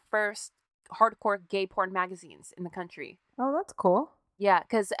some of the first hardcore gay porn magazines in the country. Oh, that's cool. Yeah,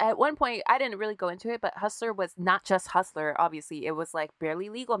 because at one point, I didn't really go into it, but Hustler was not just Hustler, obviously. It was like Barely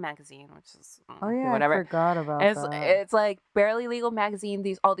Legal magazine, which is whatever. I forgot about that. It's like Barely Legal magazine,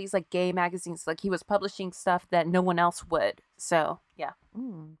 all these like gay magazines. Like he was publishing stuff that no one else would. So, yeah.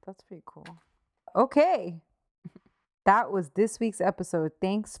 That's pretty cool. Okay. That was this week's episode.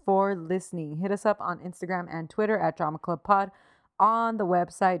 Thanks for listening. Hit us up on Instagram and Twitter at Drama Club Pod, on the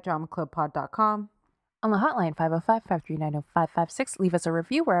website dramaclubpod.com. On the hotline, 505-539-0556. Leave us a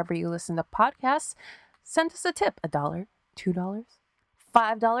review wherever you listen to podcasts. Send us a tip, $1, $2,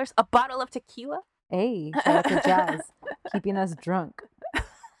 $5, a bottle of tequila. Hey, shout out to Jazz, keeping us drunk.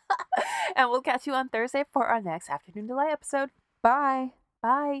 And we'll catch you on Thursday for our next Afternoon Delight episode. Bye.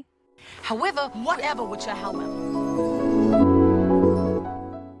 Bye. However, whatever with your however.